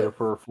does you pay get.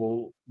 for a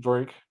full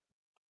drink?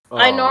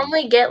 I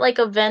normally get like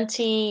a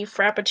venti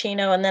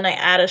frappuccino and then I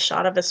add a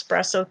shot of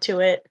espresso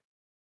to it.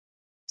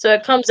 So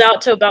it comes out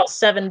to about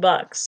 $7.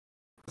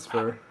 That's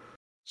fair.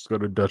 Just go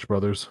to Dutch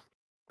Brothers.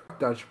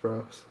 Dutch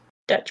Bros.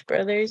 Dutch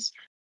Brothers.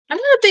 I'm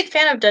not a big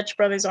fan of Dutch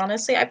Brothers,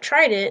 honestly. I've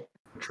tried it.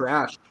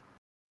 Trash.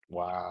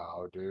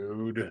 Wow,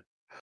 dude.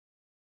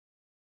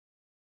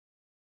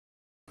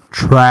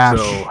 Trash.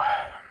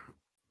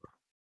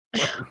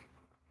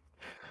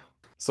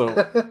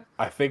 So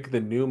I think the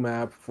new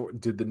map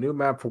did the new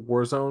map for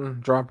Warzone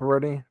drop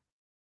already?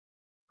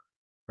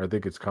 I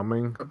think it's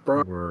coming.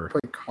 Bro, Or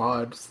played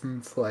COD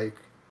since like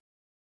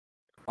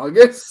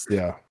August.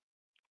 yeah.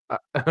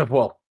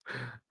 Well,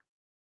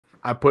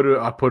 I put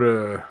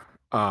a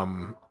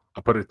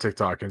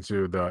TikTok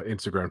into the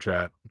Instagram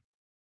chat.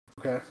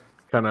 Okay.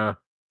 Kind of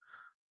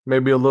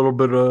maybe a little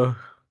bit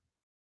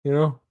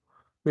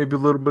maybe a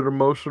little bit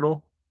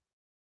emotional.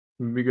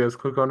 Maybe you guys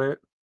click on it.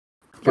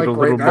 Get Like a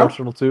little right now?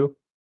 emotional too.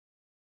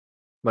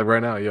 Like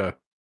right now, yeah.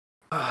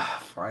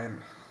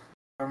 Fine.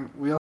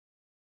 We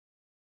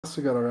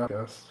also got our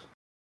podcast.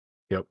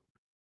 Yep.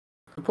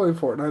 We play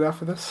Fortnite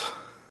after this.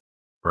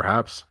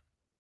 Perhaps.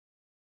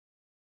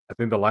 I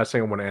think the last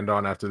thing I want to end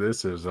on after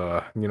this is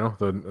the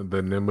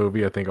new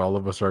movie I think all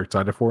of us are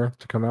excited for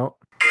to come out.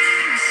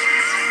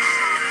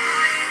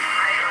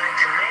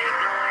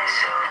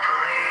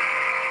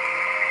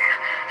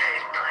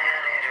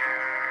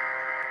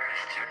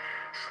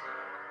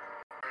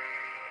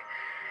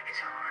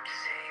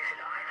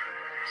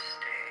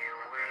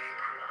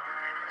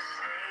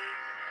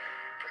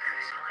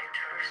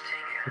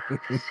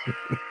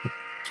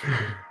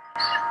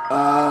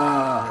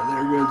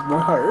 There goes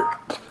my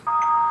heart.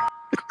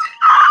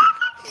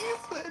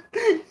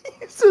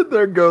 He said,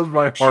 "There goes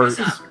my heart."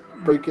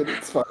 Break it,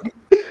 it's fine.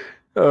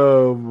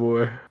 Oh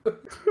boy,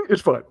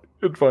 it's fun.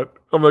 It's fun.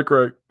 I'm not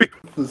crying.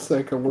 The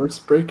second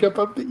worst breakup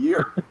of the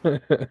year.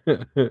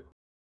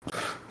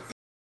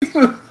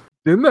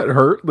 Didn't that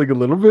hurt like a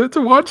little bit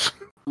to watch?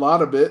 A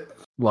lot of it.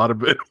 A lot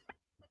of it.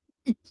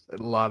 He said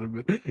a lot of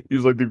it.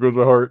 He's like, "There goes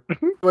my heart."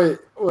 Wait.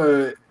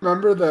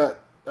 Remember that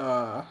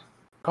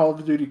Call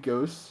of Duty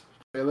Ghosts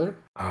trailer?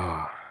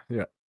 Ah,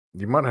 yeah.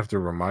 You might have to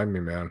remind me,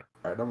 man.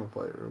 Alright, I'm gonna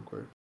play it real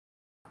quick.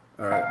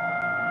 Alright.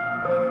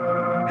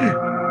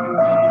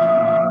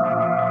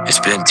 It's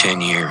been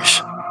 10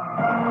 years.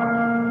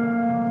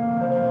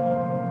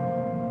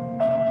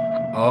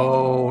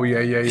 Oh, yeah.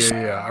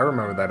 I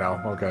remember that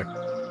now. Okay.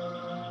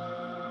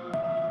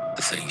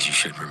 The things you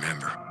should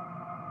remember.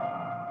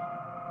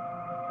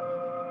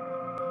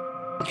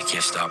 You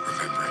can't stop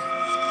remembering.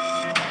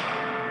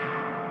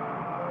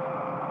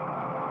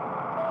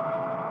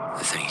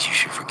 The things you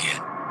should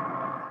forget.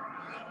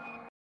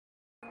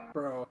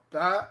 Bro,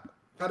 that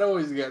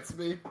always gets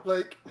me.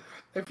 Like,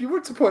 if you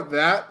were to put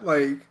that,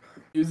 like,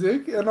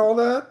 music and all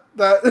that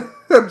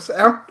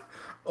sound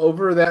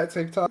over that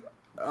TikTok,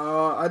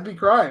 I'd be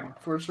crying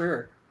for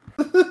sure.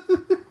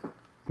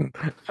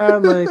 I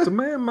like to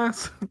man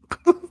myself.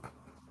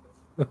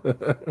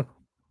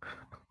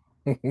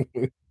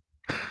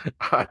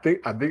 I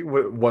think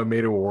what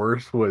made it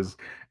worse was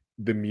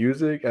the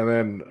music, and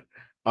then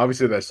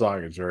obviously that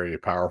song is very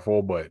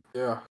powerful, but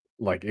Yeah.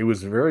 like it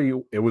was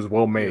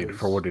well made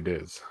for is. what it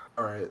is.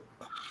 All right.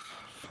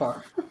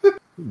 Fuck.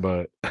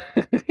 But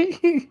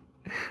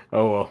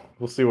oh well,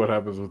 we'll see what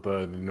happens with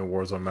the new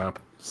Warzone map.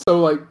 So,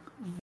 like,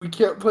 we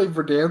can't play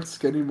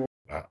Verdansk anymore.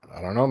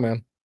 I don't know,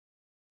 man.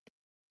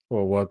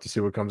 Well, we'll have to see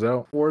what comes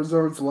out.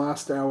 Warzone's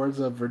last hours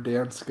of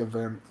Verdansk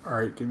event. All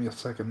right, give me a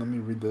second. Let me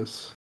read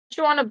this.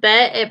 Do you want to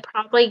bet it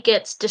probably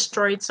gets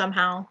destroyed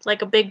somehow,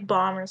 like a big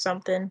bomb or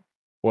something?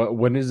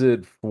 When is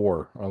it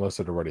for? Unless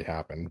it already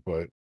happened,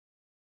 but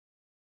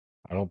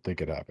I don't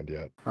think it happened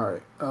yet. All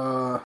right.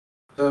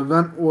 The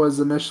event was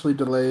initially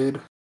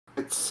delayed.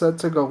 It's set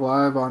to go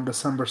live on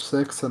December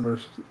 6th and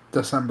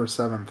December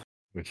 7th.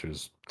 Which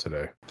is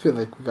today. I feel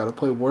like we gotta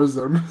play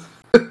Warzone.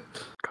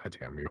 God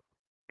damn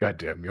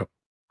you.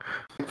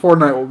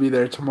 Fortnite will be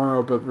there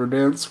tomorrow, but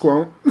Verdansk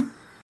won't.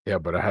 Yeah,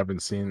 but I haven't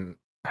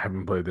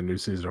played the new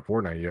season of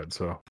Fortnite yet,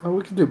 so Oh,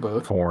 we can do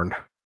both. torn.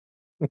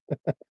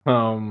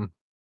 All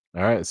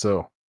right,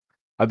 so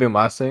I think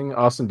last thing,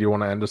 Austin, do you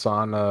want to end us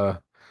on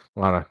a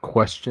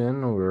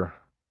question or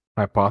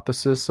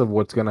hypothesis of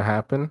what's gonna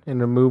happen in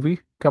the movie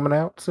coming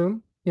out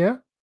soon? Yeah?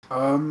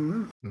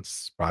 It's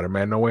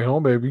Spider-Man No Way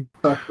Home, baby.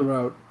 Talk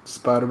about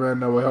Spider-Man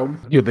No Way Home.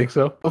 You think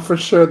so? Well, for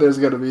sure there's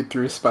gonna be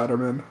 3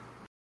 Spider-Man.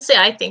 See,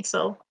 I think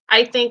so.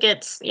 I think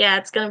it's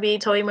gonna be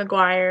Tobey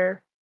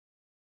Maguire,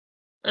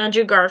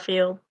 Andrew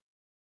Garfield,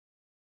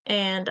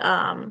 and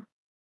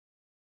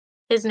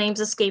his name's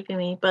escaping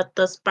me, but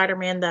the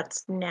Spider-Man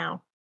that's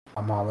now.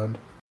 Tom Holland.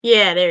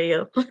 Yeah, there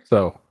you go.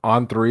 So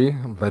on 3,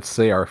 let's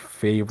say our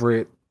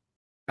favorite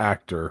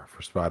actor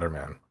for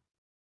Spider-Man.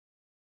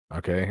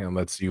 Okay, and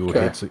let's see who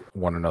hits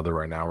one another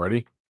right now.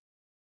 Ready?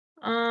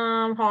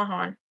 Hold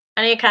on.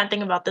 I need to kind of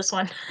think about this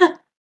one.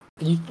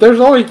 There's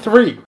only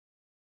 3.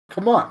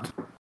 Come on.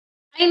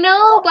 I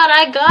know, but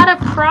I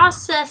gotta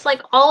process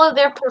like all of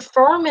their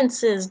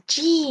performances.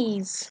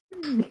 Jeez.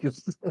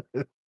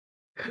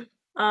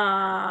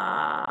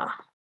 Right,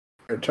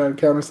 try to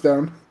count us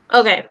down.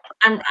 Okay,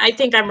 I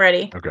think I'm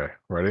ready. Okay,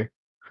 ready?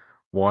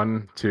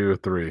 1, 2,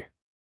 3.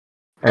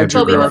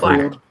 Tobey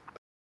Maguire.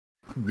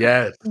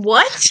 Yes.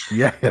 What?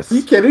 Yes. Are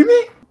you kidding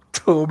me?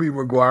 Tobey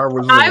Maguire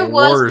was the I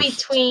was worst.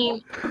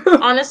 between.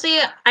 Honestly,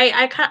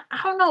 I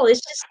don't know.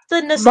 It's just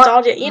the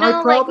nostalgia. You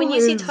know, like when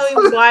you see Tobey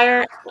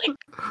Maguire, like.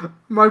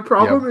 My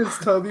problem is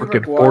Tobey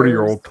Freaking Maguire.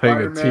 40-year-old playing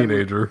a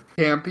teenager.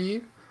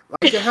 Campy.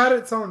 Like, it had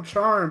its own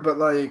charm, but,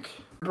 like,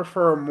 I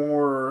prefer a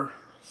more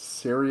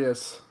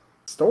serious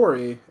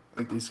story,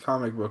 like these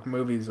comic book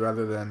movies,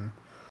 rather than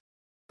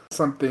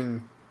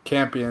something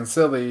campy and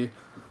silly.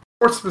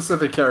 Or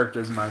specific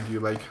characters, mind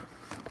you, like,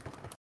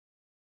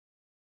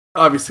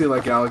 obviously,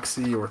 like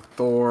Galaxy or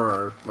Thor,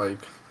 or, like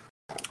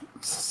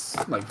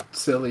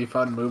silly,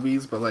 fun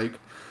movies, but, like,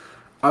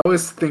 I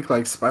always think,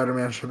 like,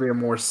 Spider-Man should be a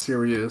more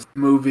serious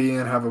movie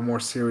and have a more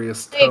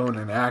serious tone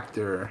and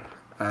actor.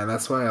 And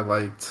that's why I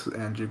liked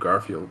Andrew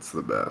Garfield's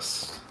the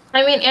best.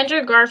 I mean,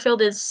 Andrew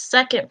Garfield is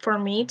second for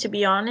me, to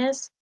be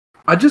honest.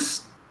 I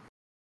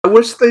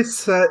wish they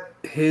set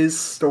his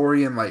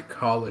story in, like,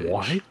 college.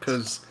 What?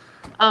 Because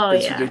Oh,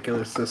 it's yeah.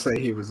 ridiculous to say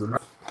he was in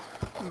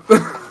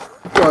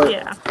But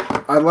Yeah.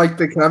 I like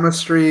the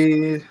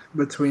chemistry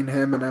between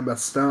him and Emma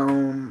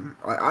Stone.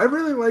 I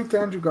really liked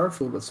Andrew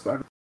Garfield as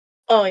Spider-Man.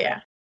 Oh,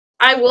 yeah.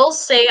 I will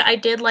say I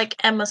did like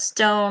Emma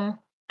Stone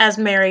as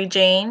Mary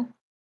Jane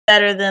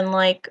better than,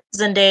 like,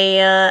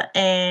 Zendaya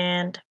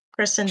and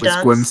Kristen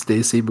Dunst. Gwen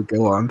Stacy, but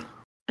go on.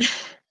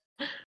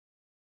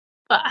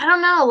 But I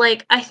don't know,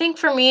 like, I think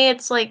for me,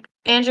 it's like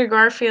Andrew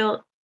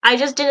Garfield. I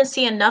just didn't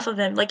see enough of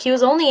him. Like, he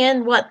was only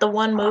in, the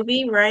one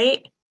movie,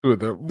 right? Two of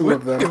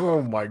them.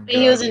 Oh my god.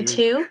 He was in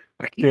 2?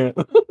 I can't.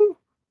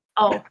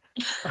 Oh.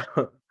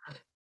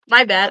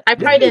 My bad. I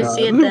probably didn't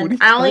see it What are then. you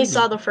I only talking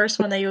saw the first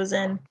one that he was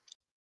in.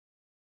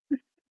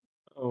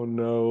 Oh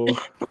no.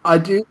 I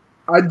do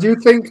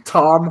think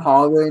Tom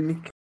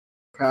Holland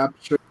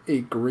captured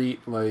a great,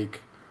 like,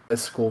 a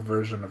school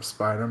version of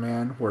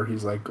Spider-Man where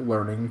he's, like,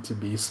 learning to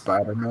be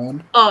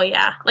Spider-Man. Oh,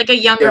 yeah. Like a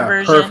younger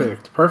version.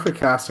 Perfect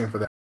casting for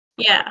that.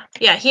 Yeah.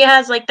 Yeah, he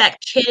has, like,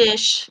 that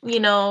kiddish,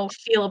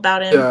 feel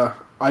about him. Yeah,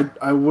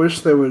 I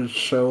wish they would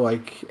show,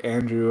 like,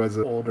 Andrew as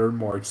an older,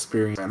 more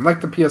experienced man. Like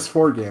the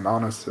PS4 game,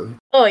 honestly.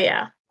 Oh,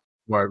 yeah.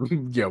 Why?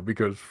 Yeah,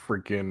 because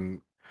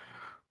freaking.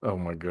 Oh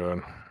my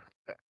god.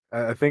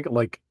 I think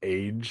like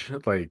age,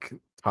 like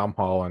Tom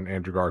Holland,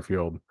 Andrew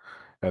Garfield,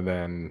 and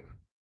then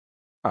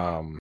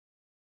um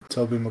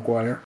Tobey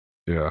Maguire.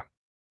 yeah,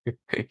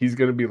 he's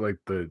gonna be like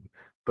the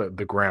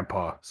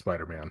grandpa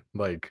Spider-Man.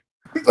 Like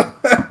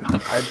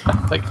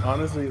I like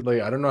honestly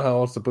like I don't know how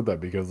else to put that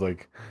because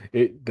like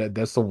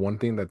that's the one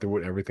thing that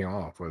threw everything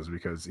off was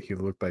because he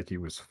looked like he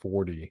was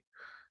 40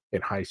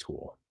 in high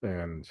school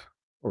and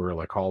or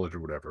like college or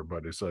whatever.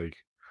 But it's like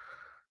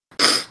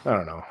I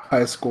don't know.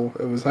 High school.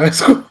 It was high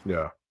school.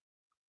 Yeah,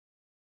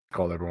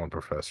 called everyone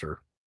professor.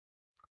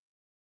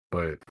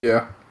 But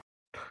Yeah.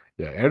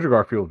 yeah, Andrew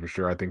Garfield for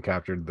sure. I think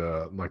captured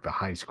the like the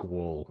high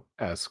school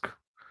esque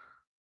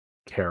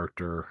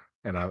character,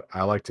 and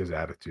I liked his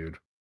attitude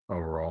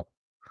overall.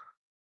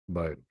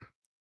 But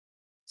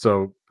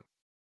so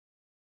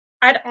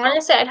I'd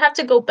have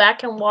to go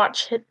back and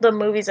watch the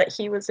movies that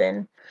he was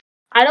in.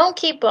 I don't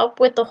keep up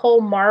with the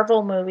whole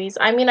Marvel movies.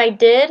 I mean, I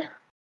did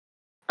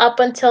up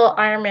until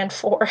Iron Man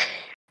 4.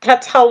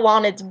 That's how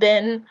long it's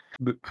been.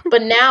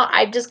 But now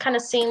I've just kind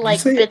of seen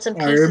like bits and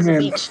pieces of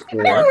each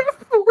one.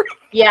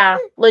 Yeah,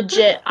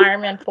 legit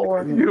Iron Man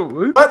 4.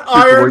 What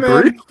Iron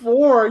Man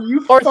 4?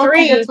 You Or fucking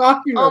 3. are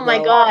talking Oh about?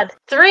 my god.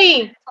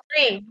 3,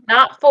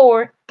 not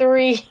 4,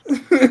 3.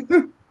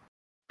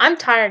 I'm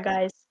tired,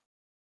 guys.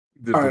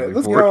 All right,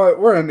 let's go.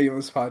 We're ending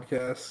this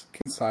podcast.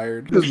 I'm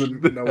tired. This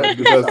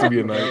has to be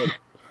a night.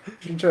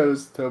 You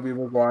chose Tobey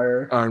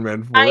Maguire. Iron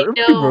Man 4. I know.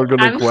 People are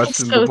gonna I'm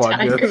question so the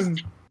podcast.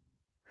 tired.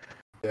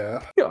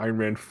 Yeah. Iron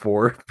Man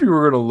 4. People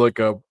are gonna look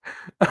up.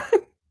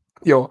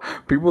 Yo,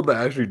 people that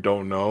actually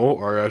don't know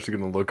are actually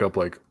gonna look up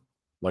like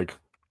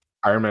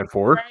Iron Man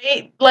 4.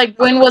 Right? Like,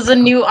 when was a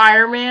new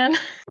Iron Man?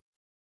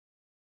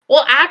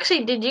 Well,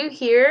 actually, did you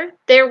hear?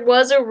 There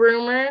was a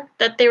rumor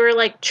that they were,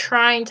 like,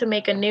 trying to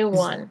make a new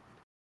one.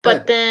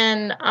 But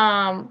then,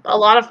 a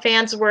lot of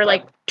fans were,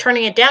 like,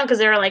 turning it down because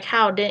they were like,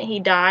 how, didn't he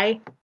die?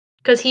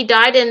 Because he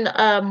died in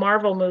a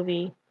Marvel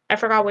movie. I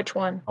forgot which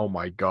one. Oh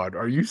my god,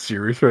 are you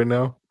serious right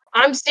now?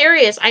 I'm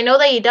serious. I know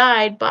that he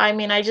died, but I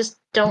mean, I just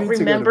don't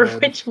remember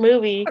which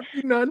movie.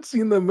 Have you not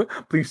seen the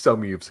Please tell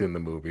me you've seen the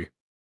movie.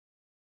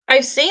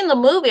 I've seen the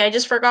movie. I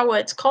just forgot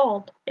what it's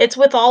called. It's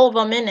with all of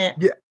them in it.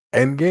 Yeah,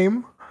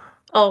 Endgame?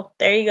 Oh,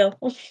 there you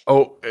go.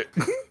 Oh,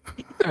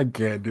 I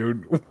can't,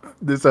 dude.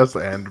 This has to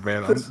end,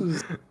 man. This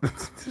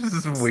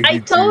is way I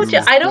told you,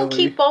 I don't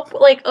keep up.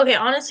 Like, okay,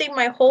 honestly,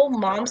 my whole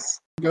mom's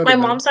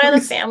side of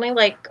the family,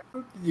 like,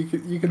 you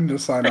can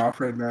just sign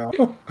off right now.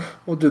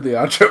 We'll do the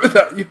outro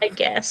without you. I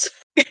guess.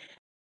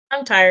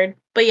 I'm tired,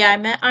 but yeah, I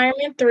met Iron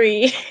Man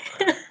 3.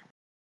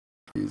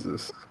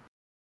 Jesus.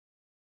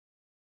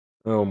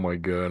 Oh my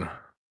god.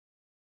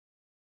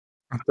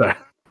 All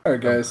right,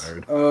 guys.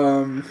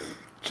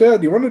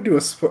 Chad, you want to do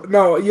a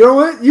No, you know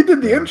what? You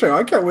did the intro.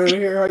 I can't wait to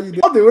hear how you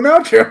do. I'll do an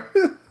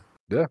outro.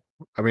 Yeah,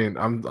 I mean,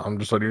 I'm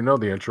just letting you know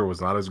the intro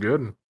was not as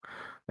good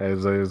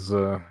as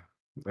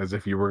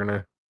if you were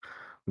gonna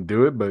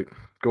do it, but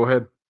go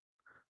ahead.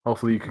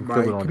 Hopefully, you can kill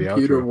it on the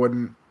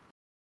outro.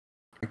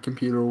 My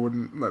computer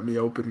wouldn't let me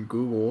open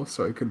Google,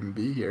 so I couldn't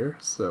be here.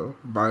 So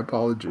my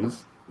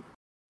apologies.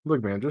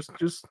 Look, man, just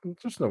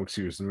no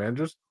excuses, man.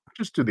 Just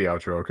do the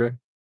outro, okay?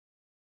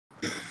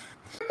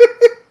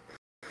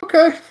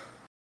 Okay.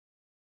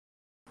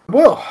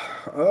 Well,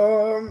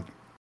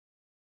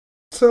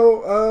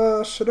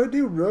 so should I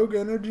do Rogue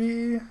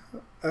Energy?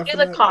 Do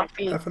the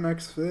coffee.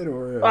 FNX Fit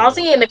or? Well, I was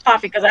thinking the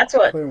coffee because that's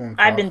what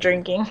I've been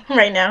drinking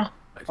right now.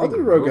 I'll do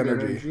Rogue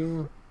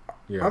Energy.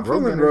 Yeah, I'm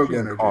feeling Rogue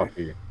Energy.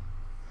 Coffee.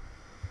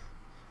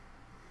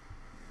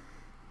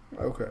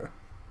 Okay.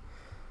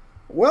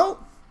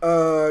 Well,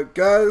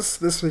 guys,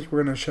 this week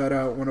we're going to shout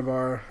out one of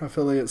our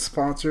affiliate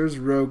sponsors,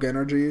 Rogue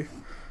Energy.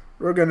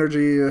 Rogue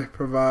Energy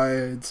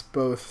provides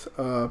both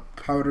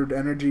powdered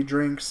energy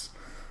drinks,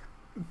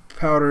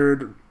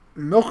 powdered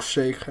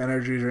milkshake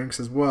energy drinks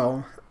as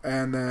well,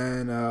 and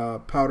then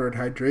powdered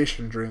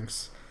hydration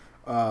drinks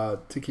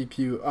to keep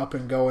you up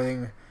and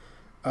going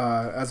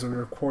as we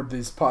record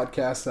these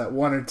podcasts at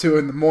 1 or 2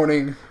 in the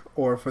morning,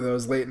 or for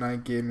those late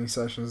night gaming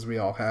sessions we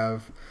all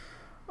have.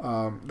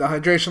 The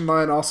hydration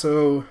line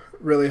also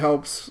really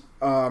helps.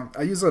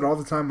 I use it all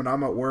the time when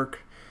I'm at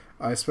work.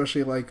 I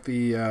especially like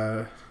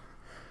the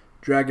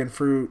Dragon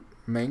Fruit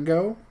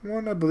Mango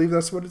one. I believe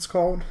that's what it's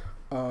called.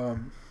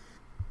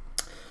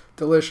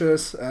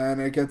 Delicious, and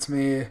it gets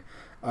me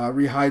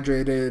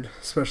rehydrated,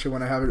 especially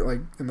when I have it like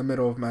in the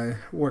middle of my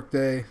work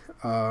day,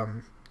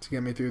 to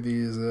get me through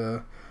these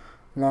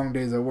long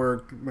days at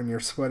work when you're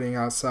sweating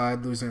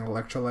outside, losing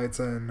electrolytes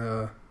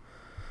and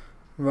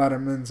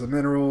vitamins and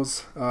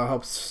minerals.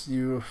 Helps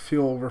you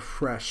feel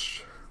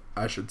refreshed,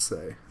 I should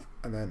say.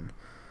 And then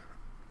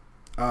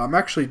I'm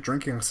actually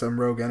drinking some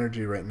Rogue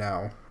Energy right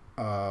now.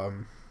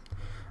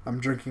 I'm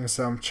drinking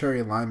some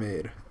cherry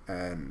limeade,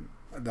 and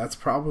that's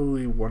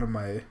probably one of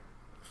my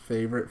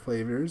favorite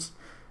flavors.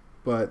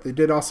 But they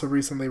did also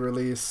recently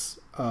release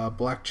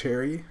black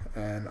cherry,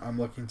 and I'm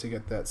looking to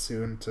get that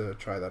soon to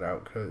try that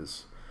out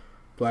because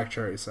black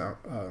cherry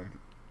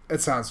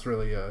sounds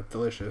really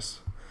delicious.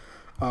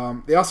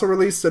 They also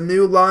released a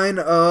new line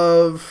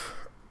of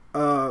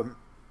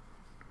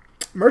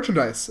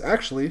merchandise,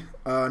 actually.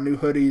 New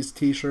hoodies,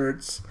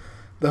 t-shirts.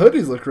 The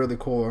hoodies look really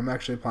cool. I'm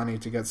actually planning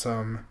to get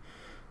some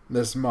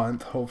this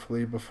month,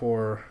 hopefully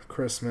before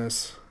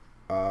Christmas.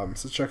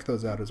 So check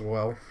those out as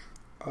well.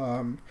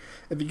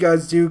 If you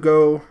guys do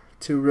go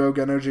to Rogue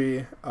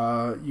Energy,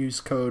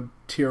 use code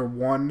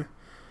Tier1,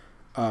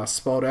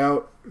 spelled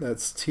out.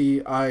 That's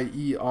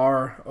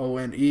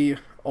TIERONE,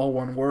 all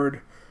one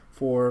word,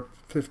 for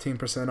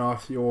 15%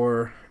 off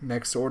your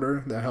next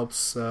order. That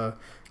helps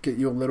get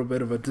you a little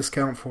bit of a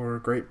discount for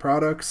great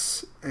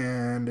products,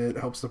 and it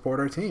helps support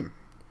our team.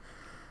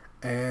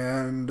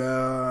 And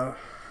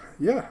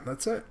yeah,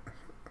 that's it.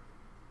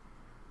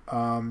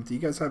 Do you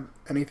guys have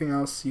anything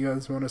else you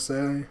guys want to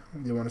say?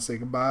 Do you want to say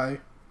goodbye?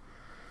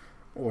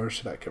 Or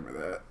should I cover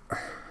that?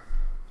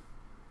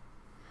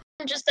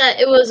 Just that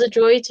it was a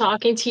joy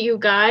talking to you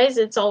guys.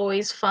 It's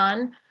always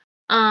fun.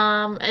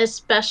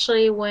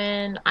 Especially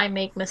when I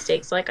make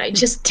mistakes like I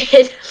just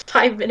did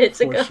 5 minutes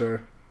For ago.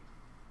 sure.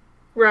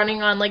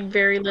 Running on like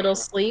very little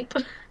sleep.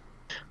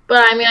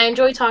 But I mean, I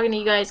enjoy talking to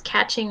you guys,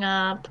 catching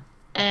up,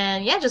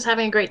 and yeah, just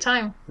having a great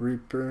time.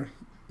 Reaper,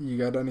 you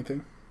got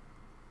anything?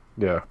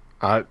 Yeah,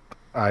 I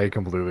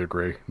completely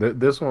agree.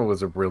 This one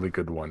was a really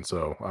good one,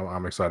 so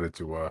I'm excited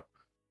to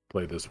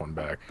play this one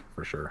back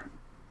for sure.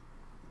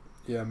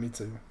 Yeah, me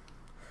too.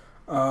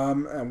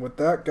 And with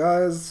that,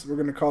 guys, we're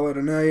gonna call it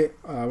a night.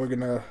 We're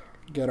gonna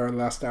get our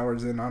last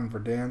hours in on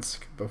Verdansk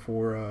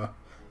before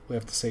we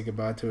have to say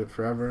goodbye to it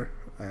forever.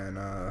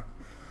 And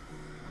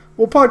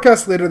we'll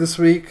podcast later this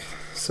week,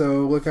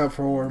 so look out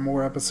for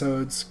more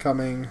episodes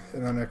coming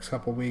in the next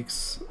couple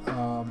weeks,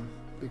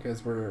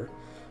 because we're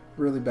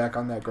really back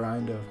on that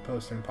grind of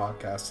posting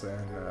podcasts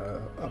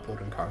and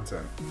uploading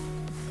content.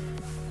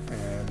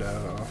 And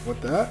with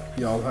that,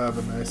 y'all have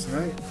a nice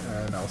night,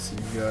 and I'll see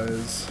you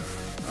guys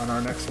on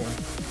our next one.